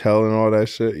 Vibes Cartel and all that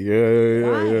shit.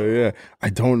 Yeah. I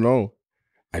don't know.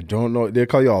 They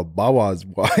call y'all Bawas,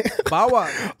 boy. Bawa.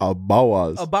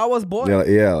 Bawas. A Bawa's boy.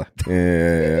 Yeah.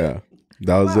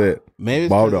 That was it. Maybe it's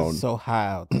Bow 'cause down. it's so high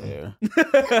out there.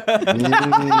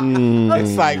 Mm.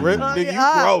 It's like, Rick, nigga, you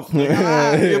gross.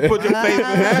 Nigga. You put your face in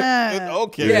that.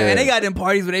 Okay. Yeah, and they got them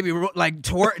parties where they be like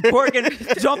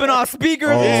twerking, jumping off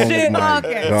speakers and Oh shit. my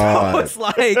Okay. So God. it's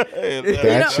like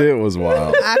That shit was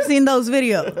wild. I've seen those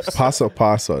videos. Paso.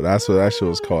 That's what that shit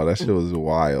was called. That shit was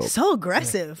wild. So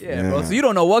aggressive. yeah, bro. So you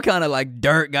don't know what kind of like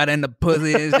dirt got in the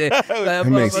pussy and shit. That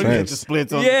makes motherfucker- Get sense. the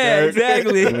splits on Yeah, the dirt.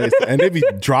 exactly. And they be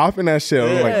dropping that shit.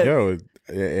 I'm Yeah. like, yo,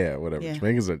 yeah, whatever. Yeah.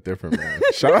 Jamaicans are different, man.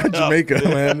 Shout out Jamaica,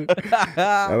 man.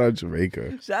 Shout out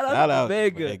Jamaica. Shout out Shout to out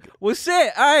Jamaica. Jamaica. Well,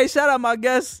 shit. All right, shout out my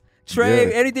guest Trey.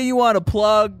 Yeah. Anything you want to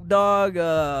plug, dog?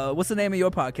 What's the name of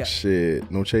your podcast? Shit,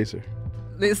 no chaser.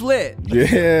 It's lit.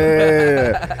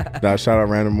 Yeah. Now shout out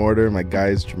Random Order. My guy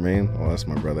is Jermaine. Oh, that's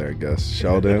my brother, I guess.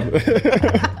 Sheldon.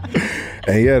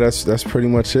 And yeah, that's pretty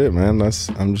much it, man.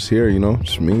 I'm just here,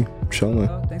 just me chilling.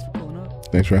 Thanks for pulling up.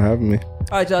 Thanks for having me.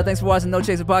 All right, y'all. Thanks for watching No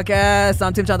Chaser Podcast.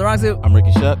 I'm Tim Chantarangsu. I'm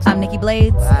Ricky Shucks. I'm Nikki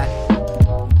Blades.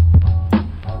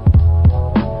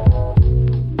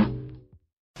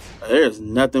 There's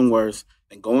nothing worse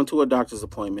than going to a doctor's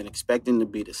appointment expecting to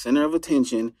be the center of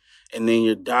attention, and then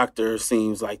your doctor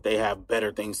seems like they have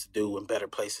better things to do and better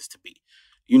places to be.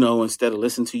 Instead of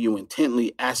listening to you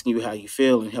intently, asking you how you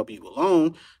feel and help you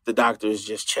along, the doctor is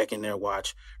just checking their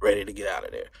watch, ready to get out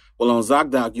of there. Well, on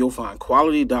ZocDoc, you'll find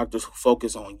quality doctors who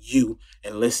focus on you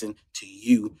and listen to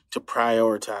you to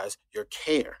prioritize your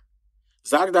care.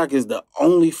 ZocDoc is the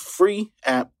only free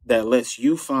app that lets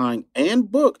you find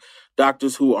and book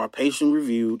doctors who are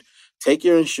patient-reviewed, take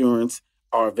your insurance,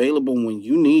 are available when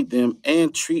you need them,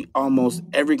 and treat almost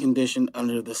every condition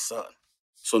under the sun.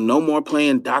 So no more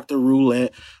playing doctor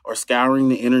roulette or scouring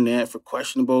the internet for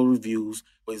questionable reviews.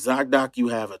 With ZocDoc, you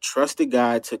have a trusted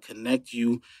guide to connect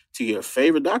you to your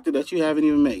favorite doctor that you haven't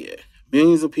even met yet.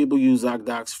 Millions of people use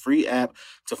ZocDoc's free app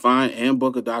to find and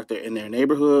book a doctor in their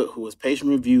neighborhood who is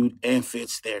patient-reviewed and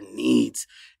fits their needs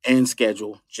and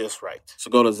schedule just right.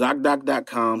 So go to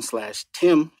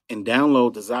ZocDoc.com/Tim and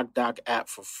download the ZocDoc app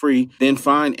for free. Then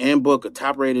find and book a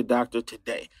top-rated doctor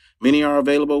today. Many are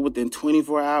available within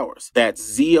 24 hours. That's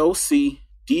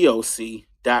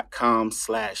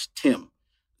ZocDoc.com/Tim.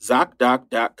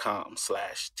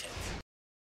 ZocDoc.com/Tim.